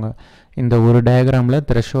கவனிச்சுக்கோங்க. இந்த ஒரு டயக்ராமில்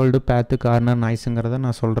த்ரெஷோல்டு பேத்து கார்னர் நாய்ஸுங்கிறத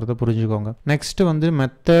நான் சொல்கிறத புரிஞ்சுக்கோங்க. நெக்ஸ்ட்டு வந்து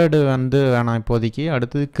மெத்தடு வந்து வேணாம் இப்போதைக்கு.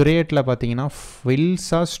 அடுத்தது கிரியேட்டில் பார்த்தீங்கன்னா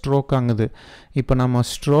ஃபில்ஸாக ஸ்ட்ரோக் ஆகுது. இப்போ நம்ம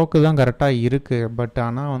ஸ்ட்ரோக்கு தான் கரெக்டாக இருக்குது, பட்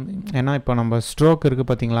ஆனால் வந்து ஏன்னா இப்போ நம்ம ஸ்ட்ரோக் இருக்குது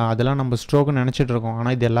பார்த்தீங்களா, அதெல்லாம் நம்ம ஸ்ட்ரோக்குன்னு நினச்சிட்டு இருக்கோம்.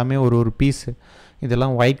 ஆனால் இது எல்லாமே ஒரு பீஸு.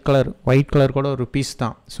 இதெல்லாம் ஒயிட் கலர் கூட ஒரு பீஸ்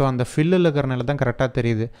தான். ஸோ அந்த ஃபில்லில் இருக்கிறனால தான் கரெக்டாக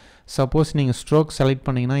தெரியுது. சப்போஸ் நீங்கள் ஸ்ட்ரோக் செலக்ட்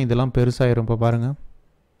பண்ணிங்கன்னா இதெல்லாம் பெருசாகிடும். இப்போ பாருங்கள்,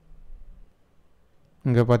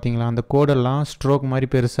 இங்கே பார்த்தீங்களா அந்த கோடெல்லாம் ஸ்ட்ரோக் மாதிரி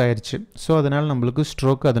பெருசாகிடுச்சு. ஸோ அதனால் நம்மளுக்கு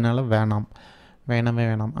ஸ்ட்ரோக் அதனால் வேணாமே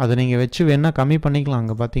வேணாம். அதை நீங்கள் வச்சு வேணால் கம்மி பண்ணிக்கலாம்.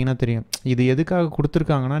 அங்கே பார்த்தீங்கன்னா தெரியும். இது எதுக்காக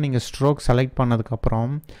கொடுத்துருக்காங்கன்னா, நீங்கள் ஸ்ட்ரோக் செலக்ட்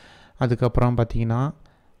அதுக்கப்புறம் பார்த்தீங்கன்னா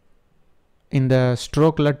இந்த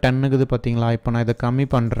ஸ்ட்ரோக்கில் 10க்குது பார்த்தீங்களா. இப்போ நான் இதை கம்மி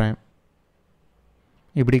பண்ணுறேன்.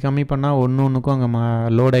 இப்படி கம்மி பண்ணால் ஒன்றுக்கும் அங்கே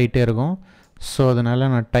லோட் ஆகிட்டே இருக்கும். ஸோ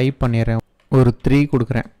அதனால் நான் டைப் பண்ணிடுறேன். ஒரு 3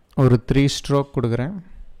 கொடுக்குறேன், ஒரு 3 ஸ்ட்ரோக் கொடுக்குறேன்.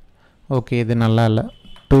 ஓகே, இது நல்லா இல்லை.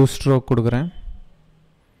 2 ஸ்ட்ரோக் கொடுக்குறேன்.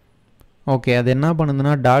 ஓகே, அது என்ன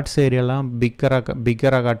பண்ணுதுன்னா டாட்ஸ் ஏரியாலாம்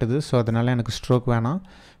பிக்கராக காட்டுது. ஸோ அதனால் எனக்கு ஸ்ட்ரோக் வேணாம்.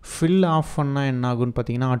 ஃபில் ஆஃப் பண்ணால் என்ன ஆகுன்னு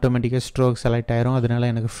பார்த்தீங்கன்னா ஆட்டோமேட்டிக்காக ஸ்ட்ரோக் செலக்ட் ஆயிரும். அதனால்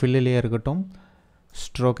எனக்கு ஃபில்லிலே இருக்கட்டும்,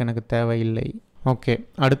 ஸ்ட்ரோக் எனக்கு தேவையில்லை. ஓகே,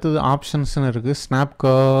 அடுத்தது ஆப்ஷன்ஸ்னு இருக்குது. ஸ்னாப்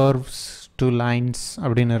கர்வ்ஸ் டு லைன்ஸ்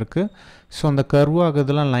அப்படின்னு இருக்குது. ஸோ அந்த கர்வ்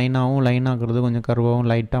ஆகுறதுலாம் லைன் ஆகுறது கொஞ்சம் கர்வாகவும்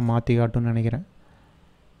லைட்டாக மாற்றி காட்டும்னு நினைக்கிறேன்.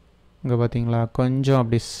 இங்கே பார்த்தீங்களா கொஞ்சம்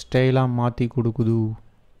அப்படி ஸ்டைலாக மாற்றி கொடுக்குது.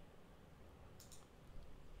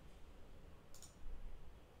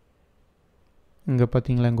 இங்கே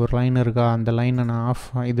பார்த்தீங்களா இங்கே ஒரு லைன் இருக்கா, அந்த லைனை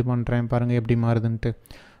நான் இது பண்ணுறேன் பாருங்கள் எப்படி மாறுதுன்ட்டு.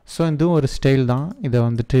 ஸோ இதுவும் ஒரு ஸ்டைல் தான். இதை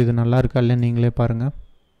வந்துட்டு இது நல்லா இருக்கா இல்லைன்னு நீங்களே பாருங்கள்.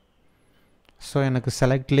 ஸோ எனக்கு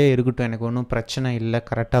செலக்ட்லேயே இருக்கட்டும், எனக்கு ஒன்றும் பிரச்சனை இல்லை,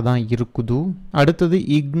 கரெக்டாக தான் இருக்குது. அடுத்தது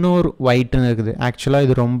இக்னோர் ஒயிட்னு இருக்குது. ஆக்சுவலாக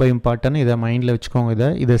இது ரொம்ப இம்பார்ட்டன்ட். இதை மைண்டில் வச்சுக்கோங்க.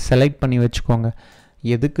 இதை செலக்ட் பண்ணி வச்சுக்கோங்க.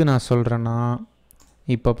 எதுக்கு நான் சொல்கிறேன்னா,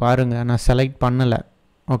 இப்போ பாருங்கள் நான் செலக்ட் பண்ணலை.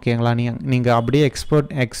 ஓகேங்களா, நீங்கள் அப்படியே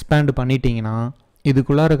எக்ஸ்பேண்ட் பண்ணிட்டீங்கன்னா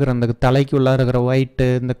இதுக்குள்ளே இருக்கிற அந்த தலைக்குள்ளே இருக்கிற ஒயிட்டு,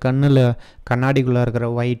 இந்த கண்ணாடிக்குள்ளே இருக்கிற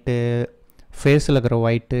ஒயிட்டு, ஃபேஸில் இருக்கிற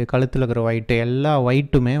ஒயிட்டு, கழுத்தில் இருக்கிற ஒயிட்டு, எல்லா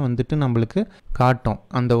ஒயிட்டுமே வந்துட்டு நம்மளுக்கு காட்டும்.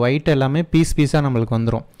 அந்த ஒயிட் எல்லாமே பீஸாக நம்மளுக்கு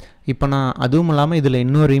வந்துடும். இப்போ நான் அதுவும் இல்லாமல் இதில்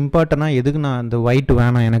இன்னொரு இம்பார்ட்டனாக எதுக்கு நான் அந்த ஒயிட்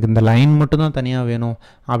வேணாம், எனக்கு இந்த லைன் மட்டும்தான் தனியாக வேணும்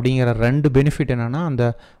அப்படிங்கிற 2 பெனிஃபிட் என்னென்னா, அந்த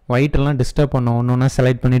ஒயிட்டெல்லாம் டிஸ்டர்ப் பண்ணணும், ஒன்று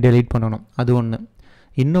செலக்ட் பண்ணி டெலீட் பண்ணணும், அது ஒன்று.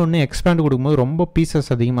 இன்னொன்று எக்ஸ்பேண்ட் கொடுக்கும்போது ரொம்ப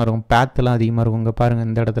பீசஸ் அதிகமாக இருக்கும், பேத்தெல்லாம் அதிகமாக இருக்கும். இங்கே பாருங்கள்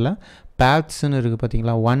இந்த இடத்துல பேத்ஸ்ன்னு இருக்குது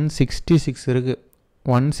பார்த்தீங்களா, 166 இருக்குது.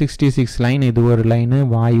 166 லைன். இது ஒரு லைனு,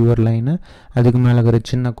 வாய் ஒரு லைனு, அதுக்கு மேலே இருக்கிற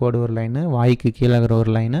சின்ன கோடு ஒரு லைனு, வாய்க்கு கீழே இருக்கிற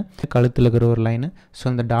ஒரு லைனு, கழுத்தில் இருக்கிற ஒரு லைனு. ஸோ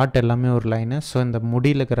இந்த டாட் எல்லாமே ஒரு லைனு. ஸோ இந்த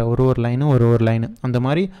முடியில் இருக்கிற ஒரு லைனு ஒரு லைனு. அந்த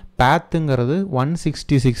மாதிரி பேத்துங்கிறது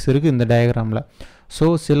 166 இருக்குது இந்த டயக்ராமில். ஸோ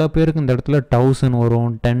சில பேருக்கு இந்த இடத்துல 1000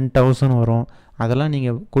 வரும், 10,000 வரும். அதெல்லாம்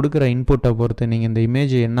நீங்கள் கொடுக்குற இன்புட்டை பொறுத்து, நீங்கள் இந்த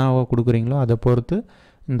இமேஜ் என்னவோ கொடுக்குறீங்களோ அதை பொறுத்து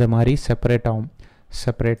இந்த மாதிரி செப்பரேட் ஆகும்.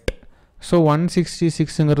 ஸோ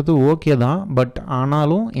 166ங்கிறது ஓகே தான், பட்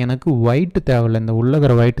ஆனாலும் எனக்கு ஒயிட்டு தேவையில்லை, இந்த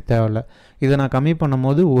உள்ளகிற ஒயிட்டு தேவையில்லை. இதை நான் கம்மி பண்ணும்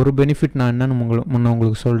போது ஒரு பெனிஃபிட் நான் என்னென்னு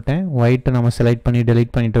உங்களுக்கு சொல்லிட்டேன். ஒயிட்டை நம்ம செலக்ட் பண்ணி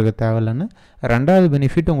டெலீட் பண்ணிட்டு இருக்க தேவையில்லைன்னு. 2வது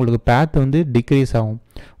பெனிஃபிட் உங்களுக்கு பேத் வந்து டிக்ரீஸ் ஆகும்,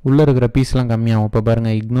 உள்ளே இருக்கிற பீஸ்லாம் கம்மியாகும். இப்போ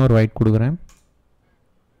பாருங்கள் இக்னோர் ஒயிட் கொடுக்குறேன்.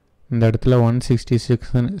 இந்த இடத்துல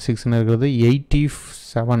 166 இருக்கிறது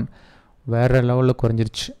 87, வேறு லெவலில்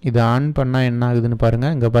குறைஞ்சிருச்சு. இது ஆன் பண்ணால் என்ன ஆகுதுன்னு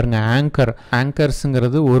பாருங்கள். இங்கே பாருங்கள்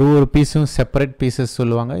ஆங்கர்ஸுங்கிறது ஒரு பீஸும் செப்பரேட் பீசஸ்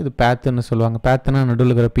சொல்லுவாங்க. இது பேத்துன்னு சொல்லுவாங்க. பேத்துனா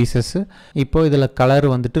நடுவில் இருக்கிற பீசஸ்ஸு. இப்போது இதில் கலர்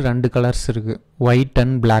வந்துட்டு 2 கலர்ஸ் இருக்குது, ஒயிட்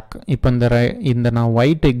அண்ட் பிளாக். இப்போ இந்த நான்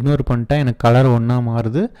ஒயிட் இக்னோர் பண்ணிட்டேன், எனக்கு கலர் ஒன்றா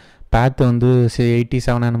மாறுது. பேத்து வந்து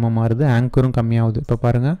 87 என்னமோ மாறுது. ஆங்கரும் கம்மியாகுது. இப்போ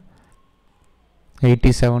பாருங்கள்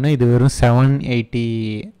 87, இது வெறும் 780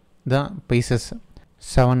 தான் பீசஸ்.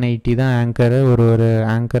 780 தான் ஆங்கரு, ஒரு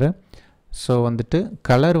ஆங்கரு. ஸோ வந்துட்டு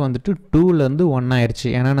கலர் வந்துட்டு 2லேருந்து 1 ஆயிடுச்சு.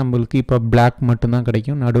 ஏன்னா நம்மளுக்கு இப்போ பிளாக் மட்டும்தான்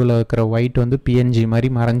கிடைக்கும், நடுவில் இருக்கிற ஒயிட் வந்து பிஎன்ஜி மாதிரி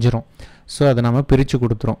மறைஞ்சிரும். ஸோ அதை நம்ம பிரித்து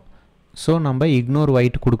கொடுத்துரும். ஸோ நம்ம இக்னோர்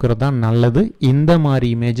ஒயிட் கொடுக்குறது தான் நல்லது, இந்த மாதிரி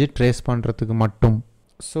இமேஜ் ட்ரேஸ் பண்ணுறதுக்கு மட்டும்.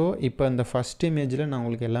 ஸோ இப்போ இந்த ஃபஸ்ட் இமேஜில் நான்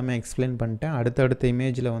உங்களுக்கு எல்லாமே எக்ஸ்பிளைன் பண்ணிட்டேன். அடுத்தடுத்த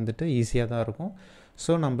இமேஜில் வந்துட்டு ஈஸியாக தான் இருக்கும்.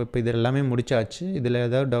 ஸோ நம்ம இப்போ இது எல்லாமே முடிச்சாச்சு. இதில்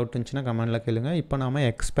ஏதாவது டவுட் இருந்துச்சுன்னா கமெண்டில் கேளுங்க. இப்போ நாம்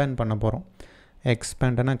எக்ஸ்பேண்ட் பண்ண போகிறோம்.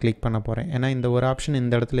 எக்ஸ்பேண்டை நான் கிளிக் பண்ண போகிறேன். ஏன்னா இந்த ஒரு ஆப்ஷன்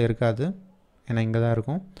இந்த இடத்துல இருக்காது, ஏன்னா இங்கே தான்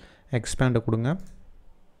இருக்கும். எக்ஸ்பேண்டை கொடுங்க.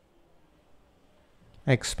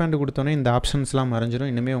 எக்ஸ்பேண்ட் கொடுத்தோன்னே இந்த ஆப்ஷன்ஸ்லாம்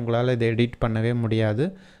மறைஞ்சிடும். இனிமேல் உங்களால் இதை எடிட் பண்ணவே முடியாது.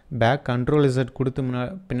 பேக் Ctrl+Z கொடுத்து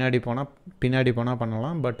பின்னாடி போனால்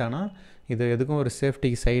பண்ணலாம். பட் ஆனால் இது எதுக்கும் ஒரு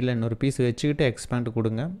சேஃப்டிக்கு சைடில் இன்னொரு பீஸ் வச்சுக்கிட்டு எக்ஸ்பேண்ட்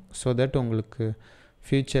கொடுங்க. ஸோ தட் உங்களுக்கு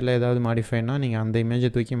ஃப்யூச்சரில் ஏதாவது மாடிஃபைனா நீங்கள் அந்த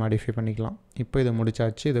இமேஜை தூக்கி மாடிஃபை பண்ணிக்கலாம். இப்போ இதை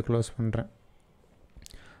முடிச்சாச்சு, இதை க்ளோஸ் பண்ணுறேன்.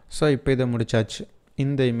 ஸோ இப்போ இதை முடிச்சாச்சு.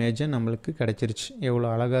 இந்த இமேஜை நம்மளுக்கு கிடச்சிருச்சு. எவ்வளோ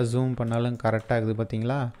அழகாக ஜூம் பண்ணாலும் கரெக்டாக இருக்குது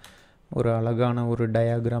பார்த்தீங்களா. ஒரு அழகான ஒரு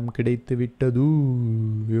டயாகிராம் கிடைத்து விட்டது.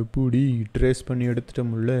 எப்படி ட்ரேஸ் பண்ணி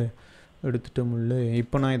எடுத்துட்டோம்ல.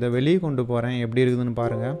 இப்போ நான் இதை வெளியே கொண்டு போகிறேன். எப்படி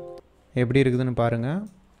இருக்குதுன்னு பாருங்கள்.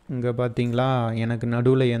 இங்கே பார்த்தீங்களா, எனக்கு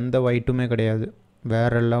நடுவில் எந்த ஒயிட்டுமே கிடையாது.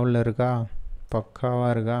 வேறு லெவலில் இருக்கா, பக்காவாக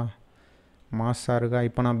இருக்கா, மாஸாக இருக்கா.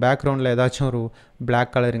 இப்போ நான் பேக்ரவுண்டில் ஏதாச்சும் ஒரு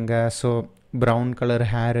பிளாக் கலருங்க, so brown colour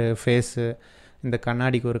hair, phase, இந்த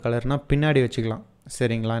கண்ணாடிக்கு ஒரு கலர்னால் பின்னாடி வச்சுக்கலாம்.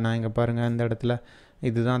 சரிங்களா, நான் இங்கே பாருங்கள், இந்த இடத்துல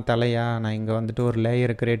இதுதான் தலையா, நான் இங்கே வந்துட்டு ஒரு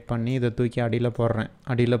லேயரை க்ரியேட் பண்ணி இதை தூக்கி அடியில் போடுறேன்.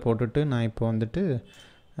 அடியில் போட்டுட்டு நான் இப்போ வந்துட்டு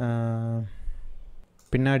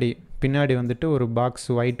பின்னாடி வந்துட்டு ஒரு பாக்ஸ்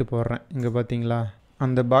ஒயிட்டு போடுறேன். இங்கே பார்த்தீங்களா,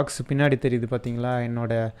 அந்த பாக்ஸ் பின்னாடி தெரியுது பார்த்தீங்களா,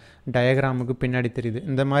 என்னோடய டயக்ராமுக்கு பின்னாடி தெரியுது.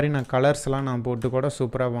 இந்த மாதிரி நான் கலர்ஸ்லாம் நான் போட்டு கூட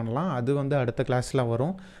சூப்பராக பண்ணலாம். அது வந்து அடுத்த கிளாஸில்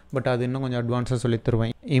வரும். பட் அது இன்னும் கொஞ்சம் அட்வான்ஸாக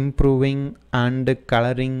சொல்லித்தருவேன். Improving and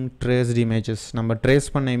colouring traced images. நம்ம ட்ரேஸ்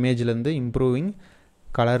பண்ண இமேஜ்லேருந்து இம்ப்ரூவிங்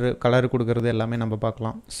கலர் கொடுக்குறது எல்லாமே நம்ம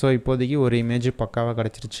பார்க்கலாம். ஸோ இப்போதைக்கு ஒரு இமேஜ் பக்காவாக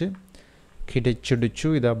கிடைச்சிடுச்சு.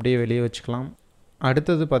 இதை அப்படியே வெளியே வச்சுக்கலாம்.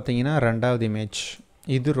 அடுத்தது பார்த்தீங்கன்னா ரெண்டாவது இமேஜ்.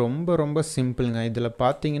 இது ரொம்ப ரொம்ப சிம்பிளுங்க. இதில்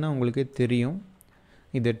பார்த்தீங்கன்னா உங்களுக்கே தெரியும்,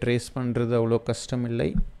 இதை ட்ரேஸ் பண்ணுறது அவ்வளோ கஷ்டம் இல்லை.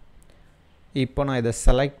 இப்போ நான் இதை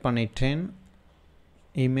செலக்ட் பண்ணிட்டேன்.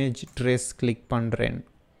 இமேஜ் ட்ரேஸ் கிளிக் பண்ணுறேன்.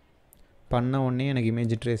 பண்ண உடனே எனக்கு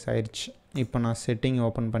இமேஜ் ட்ரேஸ் ஆயிடுச்சு. இப்போ நான் செட்டிங்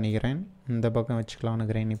ஓப்பன் பண்ணிக்கிறேன். இந்த பக்கம்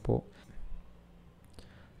வச்சுக்கலான்னுக்கிறேன். இப்போது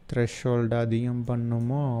த்ரெஷ்ஹோல்டு அதிகம்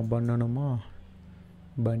பண்ணணுமா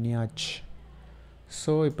பண்ணியாச்சு.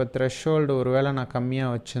 ஸோ இப்போ த்ரெஷ்ஹோல்டு ஒரு வேளை நான்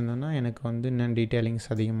கம்மியாக வச்சுருந்தேன்னா எனக்கு வந்து இன்னும் டீட்டெயிலிங்ஸ்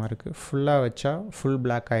அதிகமாக இருக்குது. ஃபுல்லாக வச்சா ஃபுல்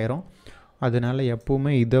பிளாக் ஆயிரும். அதனால்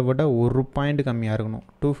எப்போவுமே இதை விட ஒரு பாயிண்ட் கம்மியாக இருக்கணும்.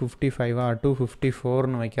 255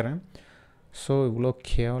 254ன்னு வைக்கிறேன். ஸோ இவ்வளோ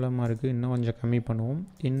கேவலமாக இருக்குது. இன்னும் கொஞ்சம் கம்மி பண்ணுவோம்.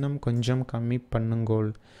 இன்னும் கொஞ்சம் கம்மி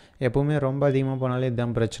பண்ணுங்கோல். எப்போவுமே ரொம்ப அதிகமாக போனாலே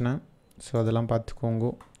இதுதான் பிரச்சனை. ஸோ அதெல்லாம்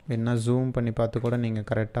பார்த்துக்கோங்க. என்ன ஜூம் பண்ணி பார்த்து கூட நீங்கள்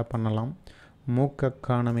கரெக்டாக பண்ணலாம். மூக்கை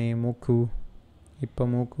மூக்கு. இப்போ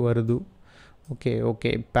மூக்கு வருது. ஓகே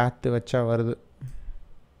பேத்து வச்சா வருது.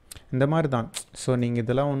 இந்த மாதிரி தான். ஸோ நீங்கள்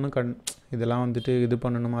இதெல்லாம் ஒன்றும் இதெல்லாம் வந்துட்டு இது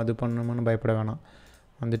பண்ணணுமா அது பண்ணணுமான்னு பயப்பட வேணாம்.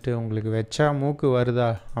 வந்துட்டு உங்களுக்கு வச்சா மூக்கு வருதா,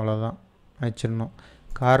 அவ்வளோதான் வச்சிடணும்.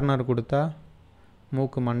 கார்னர் கொடுத்தா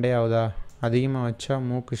மூக்கு மண்டையாகுதா, அதிகமாக வச்சா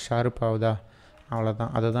மூக்கு ஷார்ப் ஆகுதா,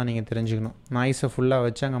 அவ்வளோதான். அதை தான் நீங்கள் தெரிஞ்சுக்கணும். நாய்ஸை ஃபுல்லாக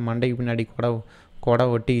வச்சா அங்கே மண்டைக்கு பின்னாடி கொடை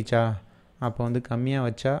ஒட்டிக்கிச்சா, அப்போ வந்து கம்மியாக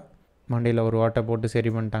வச்சா மண்டையில் ஒரு ஓட்டை போட்டு சரி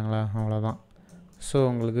பண்ணிட்டாங்களா, அவ்வளோதான். ஸோ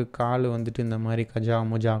உங்களுக்கு கால் வந்துட்டு இந்த மாதிரி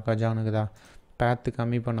கஜானுக்குதா, பேத்து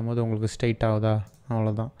கம்மி பண்ணும்போது உங்களுக்கு ஸ்ட்ரைட் ஆகுதா,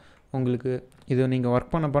 அவ்வளோதான். உங்களுக்கு இது நீங்கள்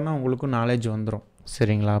ஒர்க் பண்ண உங்களுக்கும் நாலேஜ் வந்துடும்.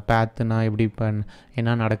 சரிங்களா, பேத்துனா எப்படி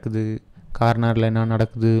என்ன நடக்குது, கார்னரில் என்ன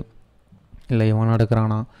நடக்குது, இல்லை இவன்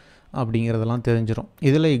நடக்கிறானா அப்படிங்கிறதெல்லாம் தெரிஞ்சிடும்.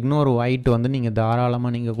 இதில் இக்னோர் ஒயிட் வந்து நீங்கள்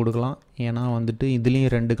தாராளமாக நீங்கள் கொடுக்கலாம். ஏன்னா வந்துட்டு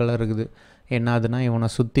இதுலேயும் 2 கலர் இருக்குது. என்னதுன்னா இவனை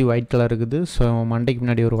சுற்றி ஒயிட் கலர் இருக்குது. ஸோ இவன் மண்டைக்கு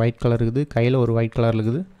முன்னாடி ஒரு ஒயிட் கலர் இருக்குது, கையில் ஒரு ஒயிட் கலர்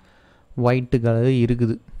இருக்குது, ஒயிட்டு கலர்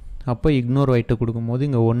இருக்குது. அப்போ இக்னோர் ஒயிட்டை கொடுக்கும்போது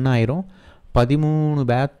இங்கே 1 ஆயிரும். 13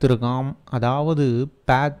 பேத் இருக்காம். அதாவது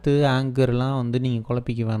பேத்து ஆங்கர்லாம் வந்து நீங்கள்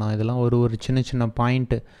குழப்பிக்க வேணாம். இதெல்லாம் ஒரு சின்ன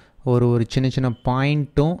பாயிண்ட்டு, ஒரு சின்ன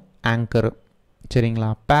பாயிண்ட்டும் ஆங்கரு. சரிங்களா,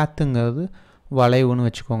 பேத்துங்கிறது வளைவுன்னு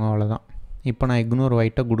வச்சுக்கோங்க, அவ்வளோதான். இப்போ நான் இக்னோர்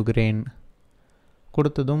ஒயிட்டை கொடுக்குறேன்.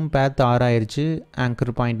 கொடுத்ததும் பேத்து 6 ஆயிடுச்சு.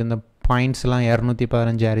 ஆங்கர் பாயிண்ட் இந்த பாயிண்ட்ஸ்லாம்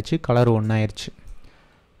 215 ஆயிடுச்சு. கலர் 1 ஆயிடுச்சு.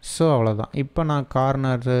 ஸோ அவ்வளோதான். இப்போ நான்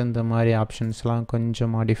கார்னர் இந்த மாதிரி ஆப்ஷன்ஸ்லாம்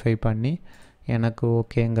கொஞ்சம் மாடிஃபை பண்ணி எனக்கு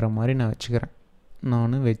ஓகேங்கிற மாதிரி நான் வச்சுட்டேன்.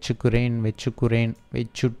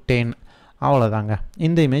 அவ்வளோதாங்க.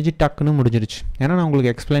 இந்த இமேஜ் டக்குன்னு முடிஞ்சிருச்சு. ஏன்னா நான்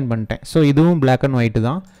உங்களுக்கு எக்ஸ்பிளைன் பண்ணிட்டேன். ஸோ இதுவும் பிளாக் அண்ட் ஒயிட்டு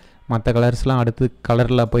தான். மற்ற கலர்ஸ்லாம் அடுத்து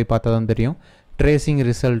கலரில் போய் பார்த்தா தான் தெரியும். ட்ரேசிங்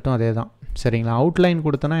ரிசல்ட்டும் அதே தான். சரிங்களா, அவுட்லைன்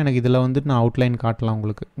கொடுத்தனா எனக்கு இதில் வந்துட்டு நான் அவுட்லைன் காட்டலாம்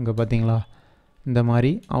உங்களுக்கு. இங்கே பார்த்தீங்களா, இந்த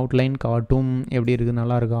மாதிரி அவுட்லைன் காட்டும். எப்படி இருக்குது,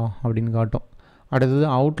 நல்லா இருக்கா அப்படின்னு காட்டும். அடுத்தது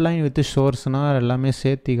அவுட்லைன் வித் சோர்ஸ்னால் எல்லாமே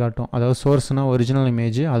சேர்த்தி காட்டும். அதாவது சோர்ஸ்னால் ஒரிஜினல்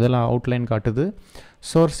இமேஜ், அதில் அவுட்லைன் காட்டுது.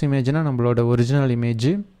 சோர்ஸ் இமேஜ்னால் நம்மளோட ஒரிஜினல்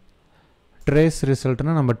இமேஜ். ட்ரேஸ்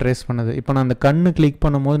ரிசல்ட்னால் நம்ம ட்ரேஸ் பண்ணது. இப்போ நான் அந்த கண்ணு கிளிக்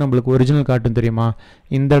பண்ணும்போது நம்மளுக்கு ஒரிஜினல் காட்டும் தெரியுமா,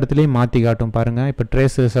 இந்த இடத்துலையும் மாற்றி காட்டும் பாருங்கள். இப்போ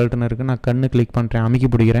ட்ரேஸ் ரிசல்ட்னு இருக்குது. நான் கண்ணு கிளிக் பண்ணுறேன், அமைக்கி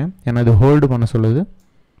பிடிக்கிறேன், ஏன்னா இது ஹோல்டு பண்ண சொல்லுது.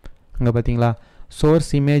 அங்கே பார்த்தீங்களா,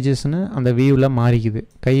 சோர்ஸ் இமேஜஸ்னு அந்த வியூவில் மாறிக்குது.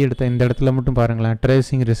 கையெடுத்த இந்த இடத்துல மட்டும் பாருங்களேன்,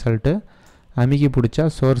 ட்ரேசிங் ரிசல்ட்டு அமைக்கி பிடிச்சா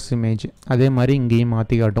சோர்ஸ் இமேஜ். அதே மாதிரி இங்கேயும்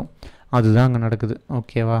மாற்றி காட்டும். அதுதான் அங்கே நடக்குது.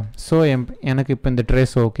 ஓகேவா, ஸோ எனக்கு இப்போ இந்த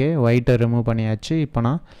ட்ரேஸ் ஓகே, ஒயிட்டை ரிமூவ் பண்ணியாச்சு. இப்போ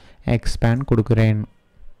நான் எக்ஸ்பேண்ட் கொடுக்குறேன்.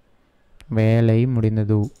 வேலை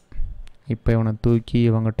முடிந்தது. இப்போ இவனை தூக்கி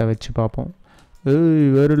இவங்கிட்ட வச்சு பார்ப்போம்.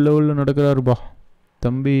 வேறு லெவலில் நடக்கிறாருப்பா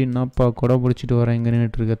தம்பி, என்னப்பா கொடை பிடிச்சிட்டு வரேன், இங்கே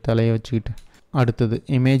நின்றுட்டுருக்க தலையை வச்சுக்கிட்டு. அடுத்தது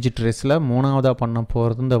இமேஜ் ட்ரேஸில் 3ஆவதாக பண்ண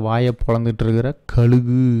போகிறது இந்த வாயை பொழந்துட்டு இருக்கிற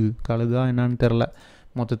கழுகா என்னன்னு தெரில.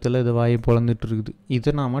 மொத்தத்தில் இது வாய் பொழந்துட்டு இருக்குது.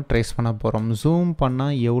 இதை நாம் ட்ரேஸ் பண்ண போகிறோம். ஜூம்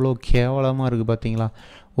பண்ணால் எவ்வளோ கேவலமாக இருக்குது பார்த்தீங்களா?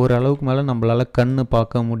 ஓரளவுக்கு மேலே நம்மளால் கண்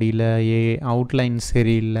பார்க்க முடியல, அவுட்லைன்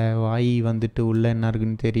சரியில்லை, வாய் வந்துட்டு உள்ளே என்ன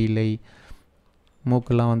இருக்குன்னு தெரியலை,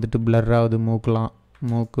 மூக்கெல்லாம் வந்துட்டு பிளர் ஆகுது,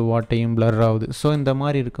 மூக்கு வாட்டையும் பிளர் ஆகுது. ஸோ இந்த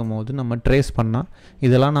மாதிரி இருக்கும் போது நம்ம ட்ரேஸ் பண்ணால்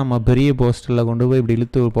இதெல்லாம் நம்ம பெரிய போஸ்டரில் கொண்டு போய் இப்படி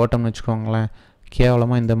இழுத்து போட்டோம்னு வச்சுக்கோங்களேன்,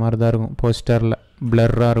 கேவலமாக இந்த மாதிரி தான் இருக்கும், போஸ்டரில்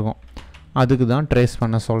பிளர்ராக இருக்கும். அதுக்கு தான் ட்ரேஸ்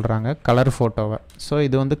பண்ண சொல்கிறாங்க கலர் ஃபோட்டோவை. ஸோ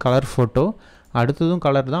இது வந்து கலர் ஃபோட்டோ, அடுத்ததும்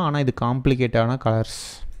கலர் தான், ஆனால் இது காம்ப்ளிகேட்டான கலர்ஸ்.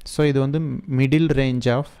 ஸோ இது வந்து மிடில் ரேஞ்ச்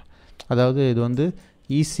ஆஃப், அதாவது இது வந்து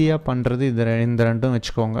ஈஸியாக பண்ணுறது இந்த ரெண்டும்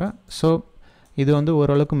வச்சுக்கோங்க. ஸோ இது வந்து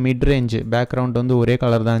ஓரளவுக்கு மிட் ரேஞ்சு, பேக்ரவுண்ட் வந்து ஒரே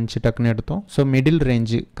கலர் தான் இருந்துச்சு, டக்குன்னு எடுத்தோம். ஸோ மிடில்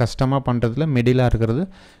ரேஞ்சு கஷ்டமாக பண்ணுறதுல மிடிலாக இருக்கிறது.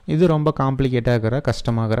 இது ரொம்ப காம்ப்ளிகேட்டாக இருக்கிற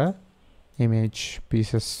கஷ்டமாகிற இமேஜ்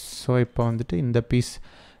பீசஸ். ஸோ இப்போ வந்துட்டு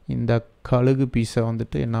இந்த கழுகு பீஸை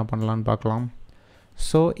வந்துட்டு என்ன பண்ணலான்னு பார்க்கலாம்.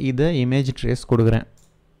 ஸோ இதை இமேஜ் ட்ரேஸ் கொடுக்குறேன்,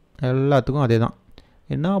 எல்லாத்துக்கும் அதே தான்.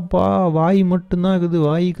 என்னப்பா வாய் மட்டும்தான் ஆகுது,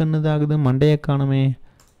 வாய் கண்ணு தான் ஆகுது, மண்டையை காணுமே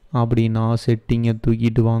அப்படின்னா செட்டிங்கை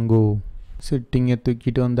தூக்கிட்டு வாங்கோ. செட்டிங்கை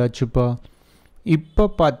தூக்கிட்டு வந்தாச்சுப்பா. இப்போ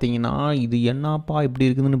பார்த்தீங்கன்னா இது என்னப்பா இப்படி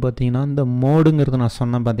இருக்குதுன்னு பார்த்தீங்கன்னா, இந்த மோடுங்கிறது நான்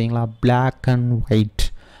சொன்னேன் பார்த்தீங்களா, பிளாக்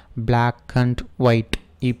அண்ட் ஒயிட்.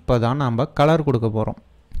 இப்போ தான் நம்ம கலர் கொடுக்க போகிறோம்,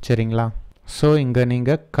 சரிங்களா? ஸோ இங்கே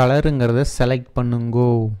நீங்கள் கலருங்கிறத செலக்ட் பண்ணுங்கோ.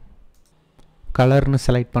 கலர்னு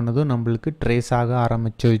செலக்ட் பண்ணதும் நம்மளுக்கு ட்ரேஸ் ஆக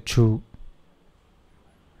ஆரம்பிச்சிருச்சு.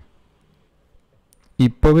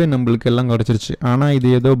 இப்போவே நம்மளுக்கு எல்லாம் கிடச்சிருச்சு. ஆனால் இது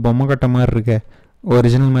ஏதோ பொம்மை கட்ட மாதிரி இருக்க,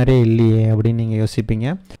 ஒரிஜினல் மாதிரியே இல்லையே அப்படின்னு நீங்கள் யோசிப்பீங்க.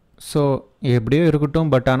 ஸோ எப்படியோ இருக்கட்டும்.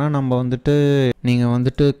 பட் ஆனால் நம்ம வந்துட்டு நீங்கள்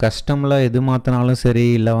வந்துட்டு கஸ்டமில் எது மாற்றினாலும் சரி,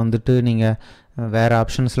 இல்லை வந்துட்டு நீங்கள் வேறு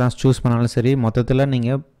ஆப்ஷன்ஸ்லாம் சூஸ் பண்ணாலும் சரி, மொத்தத்தில்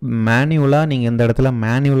நீங்கள் நீங்கள் இந்த இடத்துல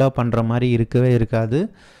மேனுவலாக பண்ணுற மாதிரி இருக்கவே இருக்காது.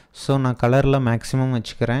 ஸோ நான் கலரில் மேக்ஸிமம்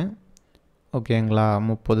வச்சுக்கிறேன், ஓகேங்களா?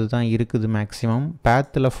 30 தான் இருக்குது மேக்ஸிமம்.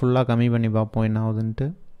 பேத்தில் ஃபுல்லாக கம்மி பண்ணி பார்ப்போம் என்ன ஆகுதுன்ட்டு.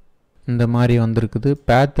 இந்த மாதிரி வந்திருக்குது.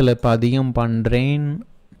 பேத்தில் இப்போ அதிகம் பண்ணுறேன்,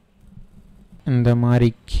 இந்த மாதிரி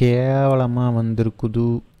கேவலமாக வந்திருக்குது.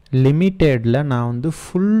 லிமிட்டெடில் நான் வந்து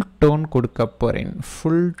ஃபுல் டோன் கொடுக்க போகிறேன்.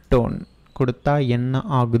 ஃபுல் டோன் கொடுத்தா என்ன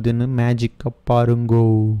ஆகுதுன்னு மேஜிக்கை பாருங்கோ.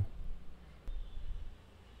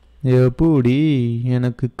 எப்படி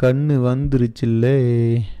எனக்கு கண்ணு வந்துருச்சுல்ல,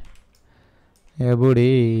 எப்படி?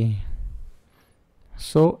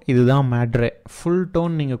 ஸோ இதுதான் மேட்ரே. ஃபுல்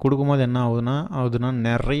டோன் நீங்கள் கொடுக்கும்போது என்ன ஆகுதுன்னா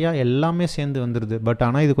நிறையா எல்லாமே சேர்ந்து வந்துடுது. பட்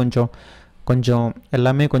ஆனால் இது கொஞ்சம்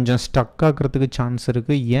எல்லாமே கொஞ்சம் ஸ்டக் ஆகிறதுக்கு சான்ஸ்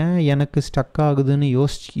இருக்குது. ஏன் எனக்கு ஸ்டக் ஆகுதுன்னு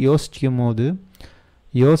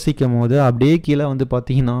யோசிக்கும் போது அப்படியே கீழே வந்து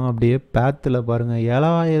பார்த்தீங்கன்னா, அப்படியே பேத்தில் பாருங்கள்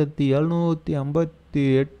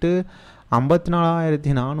 7758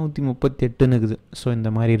 54,438 இருக்குது. ஸோ இந்த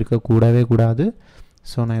மாதிரி இருக்கக்கூடவே கூடாது.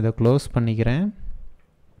 ஸோ நான் இதை க்ளோஸ் பண்ணிக்கிறேன்.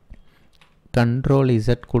 Ctrl Z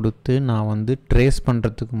கொடுத்து நான் வந்து ட்ரேஸ்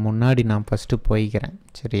பண்ணுறதுக்கு முன்னாடி நான் ஃபஸ்ட்டு போய்க்கிறேன்,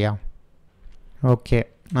 சரியா? ஓகே,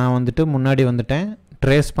 நான் வந்துட்டு முன்னாடி வந்துட்டேன்.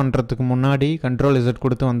 ட்ரேஸ் பண்ணுறதுக்கு முன்னாடி Ctrl Z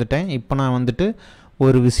கொடுத்து வந்துட்டேன். இப்போ நான் வந்துட்டு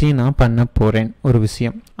ஒரு விஷயம் நான் பண்ண போகிறேன்.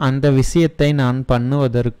 அந்த விஷயத்தை நான்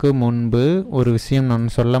பண்ணுவதற்கு முன்பு ஒரு விஷயம் நான்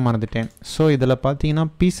சொல்ல மறந்துட்டேன். ஸோ இதில் பார்த்தீங்கன்னா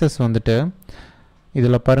பீசஸ் வந்துட்டு,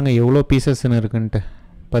 இதில் பாருங்கள் எவ்வளோ பீசஸ்ன்னு இருக்குன்ட்டு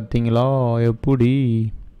பார்த்தீங்களா? எப்படி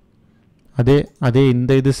அதே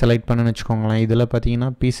இந்த இது செலக்ட் பண்ணுன்னு வச்சுக்கோங்களேன். இதில் பார்த்தீங்கன்னா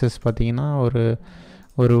பீசஸ் பார்த்தீங்கன்னா ஒரு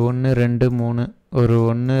 1 2 3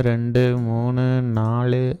 1 2 3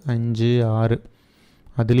 4 5 6.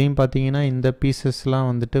 அதுலேயும் பார்த்தீங்கன்னா இந்த பீசஸ்லாம்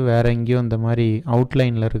வந்துட்டு வேறு எங்கேயோ இந்த மாதிரி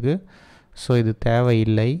அவுட்லைனில் இருக்குது. ஸோ இது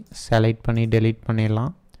தேவையில்லை, செலக்ட் பண்ணி டெலீட்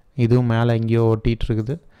பண்ணிடலாம். இதுவும் மேலே எங்கேயோ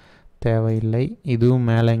ஒட்டிகிட்ருக்குது, தேவையில்லை. இதுவும்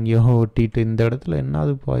மேலே எங்கேயோ ஒட்டிட்டு இந்த இடத்துல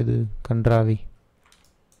என்னதுப்பா இது கன்றாவி,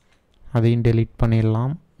 அதையும் டெலீட்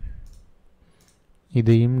பண்ணிடலாம்.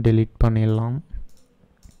 இதையும் டெலீட் பண்ணிடலாம்.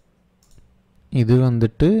 இது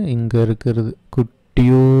வந்துட்டு இங்கே இருக்கிறது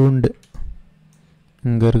குட்டியூண்டு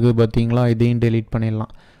இங்கே இருக்குது பார்த்தீங்களா, இதையும் டெலீட்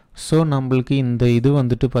பண்ணிடலாம். ஸோ நம்மளுக்கு இந்த இது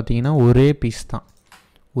வந்துட்டு பார்த்திங்கன்னா ஒரே பீஸ் தான்,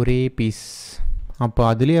 ஒரே பீஸ். அப்போ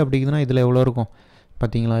அதுலேயே அப்படிங்குதுன்னா இதில் எவ்வளோ இருக்கும்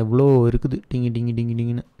பார்த்தீங்களா, இவ்வளோ இருக்குது,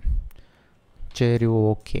 டிங்கின்னு. சரி,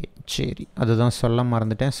 ஓகே, சரி, அதுதான் சொல்ல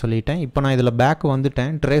மறந்துட்டேன், சொல்லிட்டேன். இப்போ நான் இதில் பேக்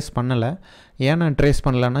வந்துட்டேன், ட்ரேஸ் பண்ணலை. ஏன் நான் ட்ரேஸ்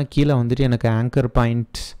பண்ணலைன்னா கீழே வந்துட்டு எனக்கு ஆங்கர்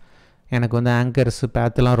பாயிண்ட்ஸ், எனக்கு வந்து ஆங்கர்ஸு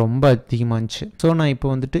பேத்தெலாம் ரொம்ப அதிகமாக இருந்துச்சு. ஸோ நான் இப்போ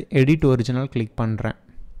வந்துட்டு எடிட் ஒரிஜினல் கிளிக் பண்ணுறேன்.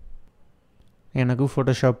 எனக்கு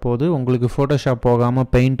ஃபோட்டோஷாப் போகுது. உங்களுக்கு ஃபோட்டோஷாப் போகாமல்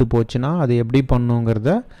பெயிண்ட்டு போச்சுன்னா அது எப்படி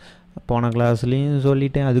பண்ணுங்கிறத போன கிளாஸ்லேயும்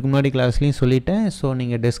சொல்லிட்டேன், அதுக்கு முன்னாடி கிளாஸ்லேயும் சொல்லிட்டேன். ஸோ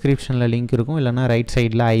நீங்கள் டெஸ்கிரிப்ஷனில் லிங்க் இருக்கும், இல்லைனா ரைட்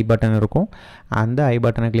சைடில் ஐ பட்டன் இருக்கும். அந்த ஐ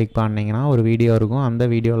பட்டனை கிளிக் பண்ணிங்கன்னா ஒரு வீடியோ இருக்கும். அந்த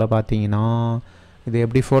வீடியோவில் பார்த்தீங்கன்னா இது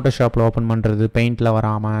எப்படி ஃபோட்டோஷாப்பில் ஓப்பன் பண்ணுறது, பெயிண்டில்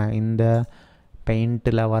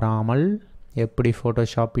வராமல் எப்படி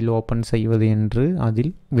ஃபோட்டோஷாப்பில் ஓப்பன் செய்வது என்று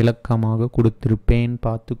அதில் விளக்கமாக கொடுத்திருப்பேன்,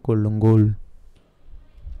 பார்த்து கொள்ளுங்கள்.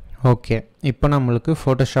 ஓகே, இப்போ நம்மளுக்கு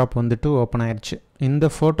ஃபோட்டோஷாப் வந்துட்டு ஓப்பன் ஆயிடுச்சு. இந்த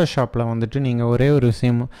ஃபோட்டோஷாப்பில் வந்துட்டு நீங்கள் ஒரே ஒரு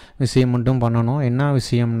விஷயம் மட்டும் பண்ணணும். என்ன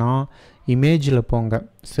விஷயம்னா, இமேஜில் போங்க,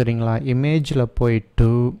 சரிங்களா? இமேஜில்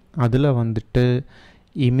போயிட்டு அதில் வந்துட்டு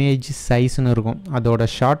இமேஜ் சைஸ்ன்னு இருக்கும். அதோட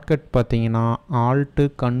ஷார்ட்கட் பார்த்தீங்கன்னா ஆல்ட்டு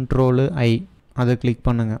கண்ட்ரோலு ஐ, அதை கிளிக்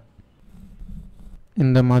பண்ணுங்கள்.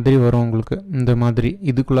 இந்த மாதிரி வரும் உங்களுக்கு. இந்த மாதிரி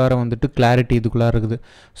இதுக்குள்ளார வந்துட்டு கிளாரிட்டி இதுக்குள்ளார இருக்குது.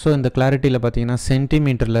 ஸோ இந்த கிளாரிட்டியில் பார்த்தீங்கன்னா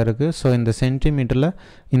சென்டிமீட்டரில் இருக்குது. ஸோ இந்த சென்டிமீட்டரில்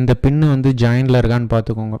இந்த பின்னு வந்து ஜாயிண்டில் இருக்கான்னு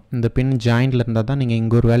பார்த்துக்கோங்க. இந்த பின் ஜாயிண்டில் இருந்தால் தான் நீங்கள்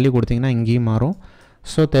இங்கே ஒரு வேல்யூ கொடுத்தீங்கன்னா இங்கேயும் மாறும்.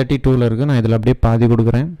 ஸோ 32ல் இருக்குது. நான் இதில் அப்படியே பாதி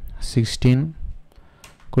கொடுக்குறேன், 16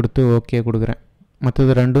 கொடுத்து ஓகே கொடுக்குறேன்.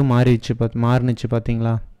 மற்றது ரெண்டும் மாறினுச்சு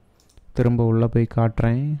பார்த்தீங்களா? திரும்ப உள்ளே போய்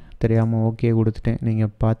காட்டுறேன். தெரியாமல் ஓகே கொடுத்துட்டேன்,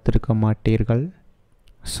 நீங்கள் பார்த்துருக்க மாட்டீர்கள்.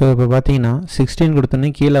 ஸோ இப்போ பார்த்தீங்கன்னா 16 கொடுத்தோன்னே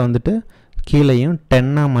கீழே வந்துட்டு கீழேயும்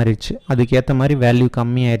 10ஆக மாறிடுச்சு. அதுக்கேற்ற மாதிரி வேல்யூ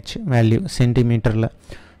கம்மியாயிடுச்சு, வேல்யூ சென்டிமீட்டரில்.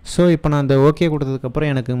 ஸோ இப்போ நான் அந்த ஓகே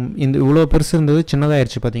கொடுத்ததுக்கப்புறம் எனக்கு இந்த இவ்வளோ பெருசு இருந்தது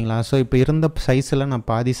சின்னதாகிடுச்சு பார்த்தீங்களா? ஸோ இப்போ இருந்த சைஸில் நான்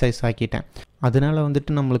பாதி சைஸ் ஆக்கிட்டேன். அதனால்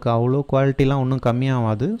வந்துட்டு நம்மளுக்கு அவ்வளோ குவாலிட்டிலாம் ஒன்றும்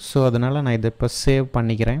கம்மியாகாது. ஸோ அதனால் நான் இதை இப்போ சேவ்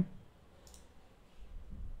பண்ணிக்கிறேன்.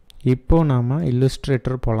 இப்போது நாம்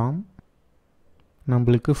இல்லுஸ்ட்ரேட்டர் போகலாம்.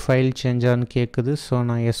 நம்மளுக்கு ஃபைல் சேஞ்சான்னு கேட்குது. ஸோ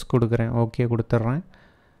நான் எஸ் கொடுக்குறேன், ஓகே கொடுத்துட்றேன்.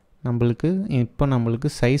 நம்மளுக்கு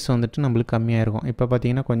சைஸ் வந்துட்டு நம்மளுக்கு கம்மியாக இருக்கும். இப்போ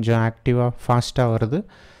பார்த்தீங்கன்னா கொஞ்சம் ஆக்டிவாக ஃபாஸ்ட்டாக வருது.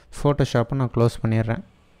 ஃபோட்டோஷாப்பை நான் க்ளோஸ் பண்ணிடுறேன்,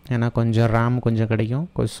 ஏன்னா கொஞ்சம் ரேம் கொஞ்சம் கிடைக்கும்.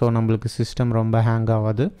 ஸோ நம்மளுக்கு சிஸ்டம் ரொம்ப ஹேங்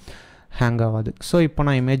ஆகாது. ஸோ இப்போ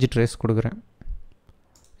நான் இமேஜ் ட்ரேஸ் கொடுக்குறேன்.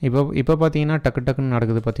 இப்போ பார்த்தீங்கன்னா டக்குன்னு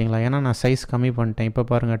நடக்குது பார்த்தீங்களா? ஏன்னா நான் சைஸ் கம்மி பண்ணிட்டேன். இப்போ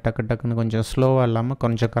பாருங்கள், டக்குன்னு கொஞ்சம் ஸ்லோவாக இல்லாமல்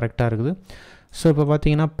கொஞ்சம் கரெக்டாக இருக்குது. ஸோ இப்போ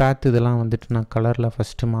பார்த்தீங்கன்னா பேத் இதெல்லாம் வந்துட்டு நான் கலரில்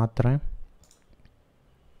ஃபஸ்ட்டு மாற்றுறேன்.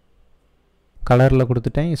 கலரில்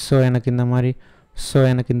கொடுத்துட்டேன். ஸோ எனக்கு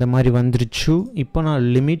இந்த மாதிரி வந்துருச்சு. இப்போ நான்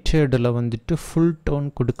லிமிட்டடில் வந்துட்டு ஃபுல் டோன்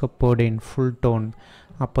கொடுக்க போடேன். ஃபுல் டோன்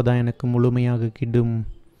அப்போ தான் எனக்கு முழுமையாக கிட்டும்.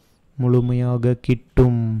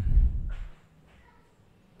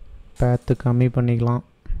 பேத்து கம்மி பண்ணிக்கலாம்,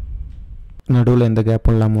 நடுவில் எந்த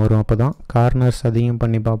கேப்பும் இல்லாமல் வரும். அப்போ தான் கார்னர்ஸ் அதிகம்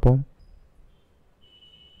பண்ணி பார்ப்போம்.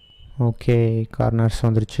 ஓகே, கார்னர்ஸ்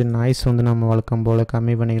வந்துருச்சு. நாய்ஸ் வந்து நம்ம வழக்கம் போல்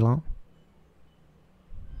கம்மி பண்ணிக்கலாம்.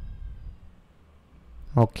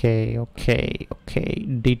 ஓகே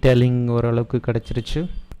டீட்டெயிலிங் ஓரளவுக்கு கிடச்சிருச்சு.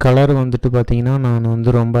 கலர் வந்துட்டு பார்த்திங்கன்னா நான் வந்து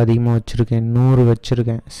ரொம்ப அதிகமாக வச்சுருக்கேன், 100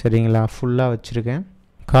 வச்சுருக்கேன், சரிங்களா? ஃபுல்லாக வச்சுருக்கேன்.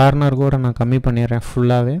 கார்னர் கூட நான் கம்மி பண்ணிடுறேன்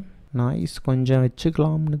ஃபுல்லாகவே. நாய்ஸ் கொஞ்சம்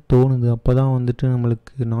வச்சுக்கலாம்னு தோணுது, அப்போ தான் வந்துட்டு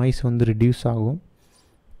நம்மளுக்கு நாய்ஸ் வந்து ரிடியூஸ் ஆகும்,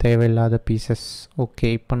 தேவையில்லாத பீசஸ். ஓகே,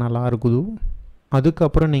 இப்போ நல்லா இருக்குது.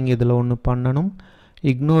 அதுக்கப்புறம் நீங்கள் இதில் ஒன்று பண்ணணும்,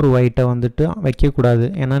 இக்னோர் ஒயிட்டை வந்துட்டு வைக்கக்கூடாது.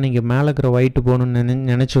 ஏன்னா நீங்கள் மேலே இருக்கிற ஒயிட்டு போகணுன்னு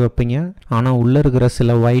நினச்சி வைப்பீங்க, ஆனால் உள்ளே இருக்கிற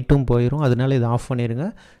சில ஒயிட்டும் போயிடும். அதனால இதை ஆஃப் பண்ணிடுங்க.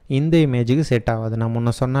 இந்த இமேஜுக்கு செட் ஆகாது. நான்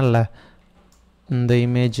முன்ன சொன்னேன்ல, இந்த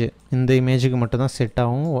இமேஜுக்கு மட்டும்தான் செட்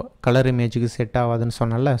ஆகும், கலர் இமேஜுக்கு செட் ஆகாதுன்னு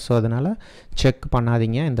சொன்னேன்ல. ஸோ அதனால் செக்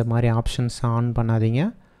பண்ணாதீங்க, இந்த மாதிரி ஆப்ஷன்ஸ் ஆன் பண்ணாதீங்க.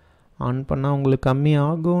 ஆன் பண்ணால் உங்களுக்கு கம்மி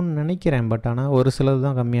ஆகும்னு நினைக்கிறேன், பட் ஆனால் ஒரு சிலது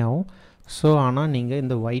தான் கம்மியாகும். ஸோ ஆனால் நீங்கள்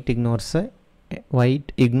இந்த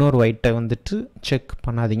இக்னோர் ஒயிட்டை வந்துட்டு செக்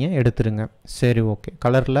பண்ணாதீங்க, எடுத்துருங்க. சரி, ஓகே.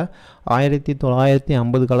 கலரில்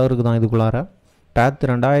 1950 கலருக்கு தான் இதுக்குள்ளார. பேத்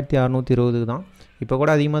 2620 தான். இப்போ கூட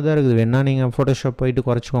அதிகமாக தான் இருக்குது. வேணால் நீங்கள் ஃபோட்டோஷாப் போயிட்டு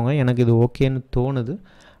குறைச்சிக்கோங்க. எனக்கு இது ஓகேன்னு தோணுது,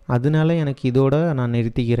 அதனால எனக்கு இதோட நான்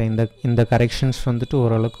நிறுத்திக்கிறேன். இந்த கரெக்ஷன்ஸ் வந்துட்டு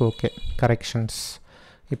ஓரளவுக்கு ஓகே கரெக்ஷன்ஸ்.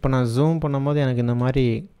 இப்போ நான் ஜூம் பண்ணும்போது எனக்கு இந்த மாதிரி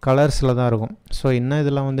கலர்ஸில் தான் இருக்கும். ஸோ இன்னும்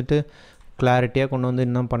இதெல்லாம் வந்துட்டு கிளாரிட்டியாக கொண்டு வந்து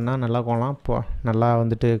இன்னும் பண்ணால் நல்லா போகலாம். இப்போ நல்லா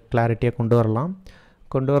வந்துட்டு கிளாரிட்டியாக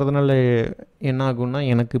கொண்டு வரதுனால என்ன ஆகும்னா,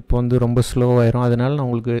 எனக்கு இப்போ வந்து ரொம்ப ஸ்லோவாயிரும். அதனால நான்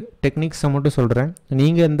உங்களுக்கு டெக்னிக்ஸை மட்டும் சொல்கிறேன்.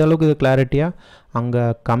 நீங்கள் எந்த அளவுக்கு இது கிளாரிட்டியாக அங்கே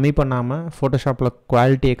கம்மி பண்ணாமல், ஃபோட்டோஷாப்பில்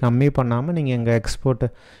குவாலிட்டியை கம்மி பண்ணாமல் நீங்கள் எங்கள் எக்ஸ்போர்ட்டு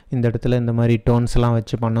இந்த இடத்துல இந்த மாதிரி டோன்ஸ்லாம்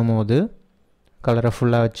வச்சு பண்ணும்போது, கலரை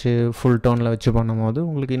ஃபுல்லாக வச்சு ஃபுல் டோனில் வச்சு பண்ணும்போது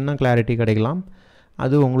உங்களுக்கு இன்னும் கிளாரிட்டி கிடைக்கலாம்.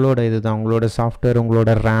 அது உங்களோட தான், உங்களோட சாஃப்ட்வேர்,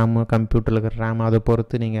 உங்களோட ரேமு, கம்ப்யூட்டரில் இருக்கிற ரேம், அதை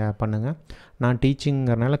பொறுத்து நீங்கள் பண்ணுங்கள். நான்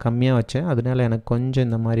டீச்சிங்கிறனால கம்மியாக வச்சேன், அதனால எனக்கு கொஞ்சம்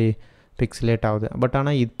இந்த மாதிரி பிக்சலேட் ஆகுது. பட்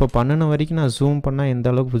ஆனால் இப்போ பண்ணின வரைக்கும் நான் ஜூம் பண்ணால் எந்த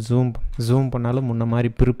அளவுக்கு ஜூம் பண்ணாலும் முன்ன மாதிரி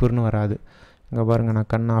பிறுபிறுன்னு வராது. இங்கே பாருங்கள், நான்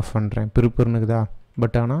கண் ஆஃப் பண்ணுறேன், பிறுபிறுனுக்குதா.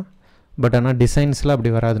 பட் ஆனால் டிசைன்ஸில்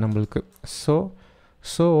அப்படி வராது நம்மளுக்கு.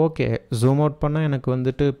 ஸோ ஓகே, ஜூம் அவுட் பண்ணால் எனக்கு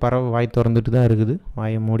வந்துட்டு பறவை வாய் திறந்துட்டு தான் இருக்குது,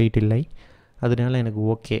 வாயை மூடிட்டு இல்லை. அதனால எனக்கு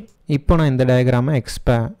ஓகே. இப்போ நான் இந்த டயக்ராமை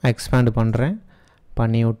எக்ஸ்பேண்ட்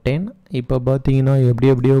பண்ணி விட்டேன். இப்போ பார்த்தீங்கன்னா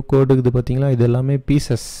எப்படியோ கோடுக்குது பார்த்தீங்களா? இது எல்லாமே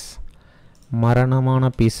பீசஸ், மரணமான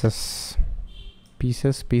பீசஸ்.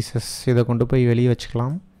 இதை கொண்டு போய் வெளியே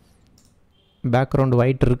வச்சுக்கலாம். பேக்ரவுண்ட்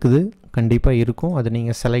ஒயிட் இருக்குது, கண்டிப்பாக இருக்கும். அதை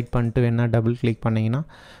நீங்கள் செலக்ட் பண்ணிட்டு வேணால் டபுள் கிளிக் பண்ணிங்கன்னா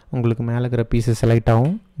உங்களுக்கு மேலே இருக்கிற பீஸை செலக்ட்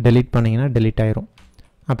ஆகும். டெலீட் பண்ணிங்கன்னா டெலீட் ஆயிரும்.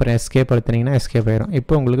 அப்புறம் எஸ்கேப் அழுத்தினீங்கன்னா எஸ்கேப் ஆயிரும்.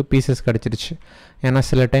 இப்போ உங்களுக்கு பீசஸ் கிடச்சிருச்சு. ஏன்னா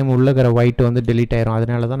சில டைம் உள்ளே இருக்கிற ஒயிட் வந்து டெலீட் ஆயிரும்.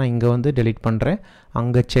 அதனால தான் நான் இங்கே வந்து டெலீட் பண்ணுறேன்.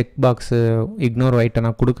 அங்கே செக் பாக்ஸு இக்னோர் ஒயிட்டை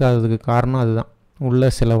நான் கொடுக்காததுக்கு காரணம் அதுதான். உள்ளே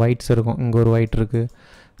சில ஒயிட்ஸ் இருக்கும். இங்கே ஒரு ஒயிட் இருக்குது.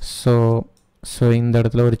 ஸோ இந்த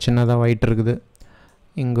இடத்துல ஒரு சின்னதாக ஒயிட் இருக்குது.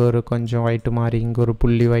 இங்கே ஒரு கொஞ்சம் ஒயிட்டு மாதிரி, இங்கே ஒரு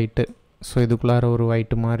புள்ளி ஒயிட்டு. ஸோ இதுக்குள்ளார ஒரு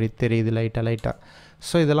ஒயிட்டு மாதிரி தெரியுது லைட்டாக.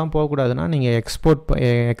 ஸோ இதெல்லாம் போகக்கூடாதுன்னா நீங்கள்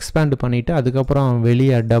எக்ஸ்பேண்ட் பண்ணிவிட்டு அதுக்கப்புறம்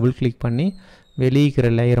வெளியே டபுள் கிளிக் பண்ணி வெளியிக்கிற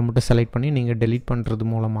லேயரை மட்டும் செலக்ட் பண்ணி நீங்கள் டெலீட் பண்ணுறது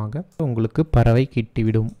மூலமாக உங்களுக்கு பறவை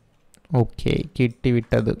கிட்டிவிடும். ஓகே, கிட்டி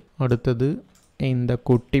விட்டது. அடுத்தது இந்த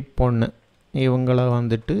குட்டி பொண்ணு, இவங்கள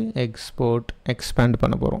வந்துட்டு எக்ஸ்பேண்ட்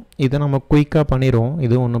பண்ண போகிறோம். இதை நம்ம குயிக்காக பண்ணிடுவோம்.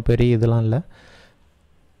 இது ஒன்றும் பெரிய இதெல்லாம் இல்லை.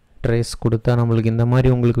 ட்ரேஸ் கொடுத்தா நம்மளுக்கு இந்த மாதிரி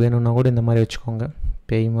உங்களுக்கு வேணும்னா கூட இந்த மாதிரி வச்சுக்கோங்க,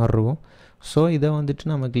 பேய் மாதிரி இருக்கும். ஸோ இதை வந்துட்டு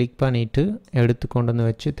நம்ம கிளிக் பண்ணிவிட்டு எடுத்து கொண்டு வந்து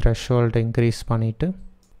வச்சு த்ரெஷ்ஹோல்டை இன்க்ரீஸ் பண்ணிவிட்டு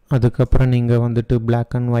அதுக்கப்புறம் நீங்கள் வந்துட்டு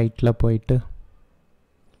பிளாக் அண்ட் ஒயிட்டில் போயிட்டு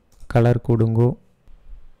கலர் கொடுங்கோ.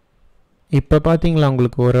 இப்போ பார்த்தீங்களா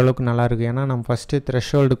உங்களுக்கு ஓரளவுக்கு நல்லாயிருக்கு. ஏன்னா நான் ஃபஸ்ட்டு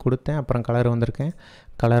த்ரெஷ்ஹோல்டு கொடுத்தேன், அப்புறம் கலரில்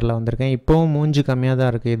வந்திருக்கேன். இப்போவும் மூஞ்சி கம்மியாக தான்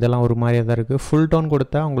இருக்குது, இதெல்லாம் ஒரு மாதிரியாக தான் இருக்குது. ஃபுல் டோன்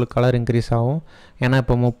கொடுத்தா உங்களுக்கு கலர் இன்க்ரீஸ் ஆகும். ஏன்னா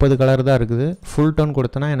இப்போ 30 கலர் தான் இருக்குது. ஃபுல் டோன்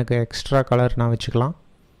கொடுத்தனா எனக்கு எக்ஸ்ட்ரா கலர் நான் வச்சுக்கலாம்.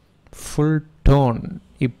 ஃபுல் டோன்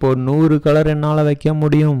இப்போது 100 கலர் என்னால் வைக்க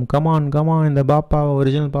முடியும். கமான் இந்த பாப்பாவை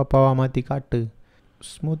ஒரிஜினல் பாப்பாவாக மாற்றி காட்டு.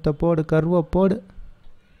 ஸ்மூத்தை போடு, கருவை போடு.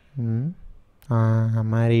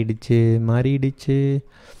 மாறிடுச்சு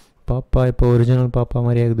பாப்பா. இப்போ ஒரிஜினல் பாப்பா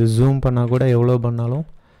மாதிரி ஆகுது. ஜூம் பண்ணால் கூட எவ்வளோ பண்ணாலும்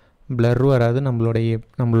பிளர் வராது.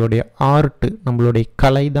 நம்மளுடைய ஆர்ட்டு, நம்மளுடைய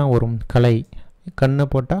கலை தான் வரும். கலை கண்ணை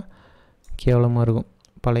போட்டால் கேவலமாக இருக்கும்,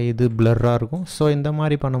 பழைய இது பிளர்ராக இருக்கும். ஸோ இந்த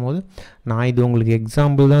மாதிரி பண்ணும்போது நான் இது உங்களுக்கு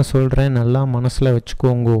எக்ஸாம்பிள் தான் சொல்கிறேன், நல்லா மனசில்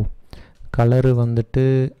வச்சுக்கோங்கோ. கலரு வந்துட்டு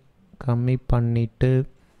கம்மி பண்ணிவிட்டு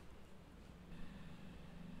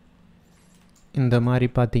இந்த மாதிரி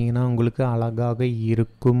பார்த்தீங்கன்னா உங்களுக்கு அழகாக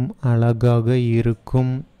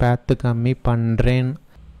இருக்கும். பார்த்து கம்மி பண்ணுறேன்.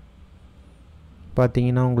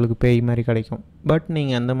 பார்த்தீங்கன்னா உங்களுக்கு பேய் மாதிரி கிடைக்கும். பட்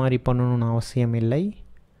நீங்கள் அந்த மாதிரி பண்ணணும்னு அவசியம் இல்லை.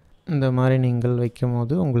 இந்த மாதிரி நீங்கள் வைக்கும்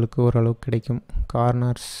போது உங்களுக்கு ஓரளவுக்கு கிடைக்கும்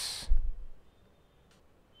கார்னர்ஸ்.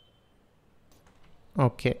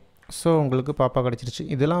 ஓகே, ஸோ உங்களுக்கு பாப்பா கிடச்சிருச்சு.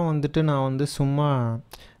 இதெல்லாம் வந்துட்டு நான் வந்து சும்மா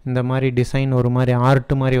இந்த மாதிரி டிசைன் ஒரு மாதிரி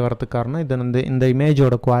ஆர்ட் மாதிரி வரதுக்கு காரணம் இது வந்து இந்த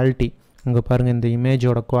இமேஜோட குவாலிட்டி. இங்கே பாருங்கள், இந்த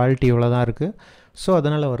இமேஜோட குவாலிட்டி இவ்வளோ தான் இருக்குது. ஸோ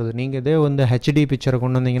அதனால் வருது. நீங்கள் இதே வந்து ஹெச்டி பிக்சரை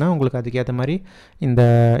கொண்டு வந்தீங்கன்னா உங்களுக்கு அதுக்கேற்ற மாதிரி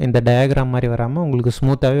இந்த டயக்ராம் மாதிரி வராமல் உங்களுக்கு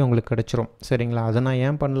ஸ்மூத்தாகவே உங்களுக்கு கிடச்சிரும். சரிங்களா? அதை நான்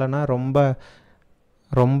ஏன் பண்ணலன்னா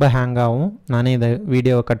ரொம்ப ஹேங் ஆகும். நானே இதை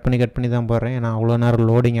வீடியோவை கட் பண்ணி தான் போடுறேன். ஏன்னா அவ்வளோ நேரம்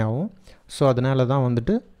லோடிங் ஆகும். ஸோ அதனால தான்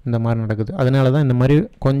வந்துட்டு இந்த மாதிரி நடக்குது. அதனால தான் இந்த மாதிரி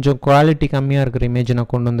கொஞ்சம் குவாலிட்டி கம்மியாக இருக்கிற இமேஜ்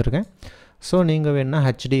நான் கொண்டு வந்திருக்கேன். ஸோ நீங்கள் வேணால்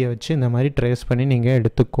ஹெச்டியை வச்சு இந்த மாதிரி ட்ரேஸ் பண்ணி நீங்கள்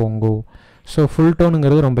எடுத்துக்கோங்க. ஸோ ஃபுல்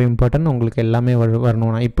டோனுங்கிறது ரொம்ப இம்பார்ட்டன்ட். உங்களுக்கு எல்லாமே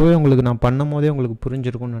வரணும்னா இப்போவே உங்களுக்கு நான் பண்ணும் போதே உங்களுக்கு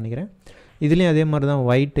புரிஞ்சிருக்கும்னு நினைக்கிறேன். இதுலேயும் அதே மாதிரி தான்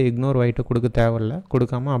ஒயிட்டு இக்னோர் ஒயிட்டை கொடுக்க தேவையில்லை.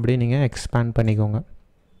 கொடுக்காமல் அப்படியே நீங்கள் எக்ஸ்பேண்ட் பண்ணிக்கோங்க.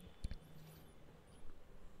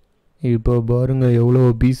 இப்போ பாருங்கள் எவ்வளோ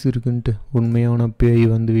பீஸ் இருக்குன்ட்டு. உண்மையான பேய்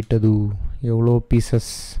வந்து விட்டது. எவ்வளோ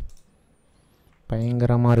பீசஸ்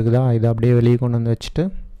பயங்கரமாக இருக்குதா? இதை அப்படியே வெளியே கொண்டு வந்து வச்சுட்டு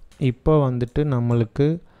இப்போ வந்துட்டு நம்மளுக்கு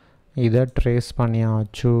இதை ட்ரேஸ்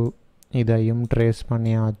பண்ணியாச்சு. இதையும் ட்ரேஸ்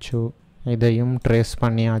பண்ணியாச்சு.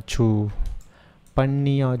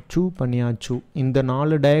 இந்த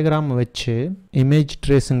 4 டயக்ராம் வச்சு இமேஜ்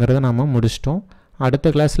ட்ரேஸுங்கிறத நம்ம முடிச்சிட்டோம். அடுத்த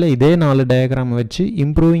கிளாஸில் இதே 4 டயக்ராம் வச்சு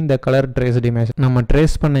improving the colour traced image, நம்ம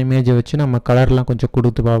ட்ரேஸ் பண்ண இமேஜை வச்சு நம்ம கலர்லாம் கொஞ்சம்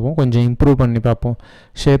கொடுத்து பார்ப்போம். கொஞ்சம் இம்ப்ரூவ் பண்ணி பார்ப்போம்.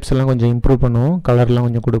 ஷேப்ஸ் எல்லாம் கொஞ்சம் இம்ப்ரூவ் பண்ணுவோம். கலர்லாம்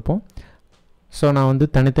கொஞ்சம் கொடுப்போம். ஸோ நான் வந்து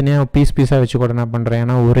தனித்தனியாக பீஸாக வச்சு கூட நான் பண்ணுறேன்.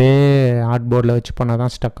 ஏன்னா ஒரே ஆர்ட் போர்டில் வச்சு பண்ணால்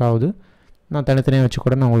தான் ஸ்டக் ஆகுது. நான் தனித்தனியாக வச்சு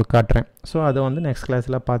கூட நான் உங்களுக்கு காட்டுறேன். ஸோ அதை வந்து நெக்ஸ்ட்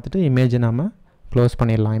கிளாஸில் பார்த்துட்டு இமேஜை நம்ம க்ளோஸ்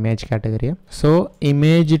பண்ணிடலாம், இமேஜ் கேட்டகரியை. ஸோ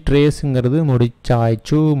இமேஜ் ட்ரேஸுங்கிறது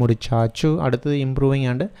முடிச்சாச்சு. அடுத்தது இம்ப்ரூவிங்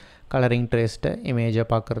அண்டு கலரிங் ட்ரேஸ்டு இமேஜை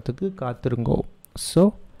பார்க்குறதுக்கு காத்திருங்கோ. So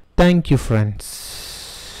thank you friends.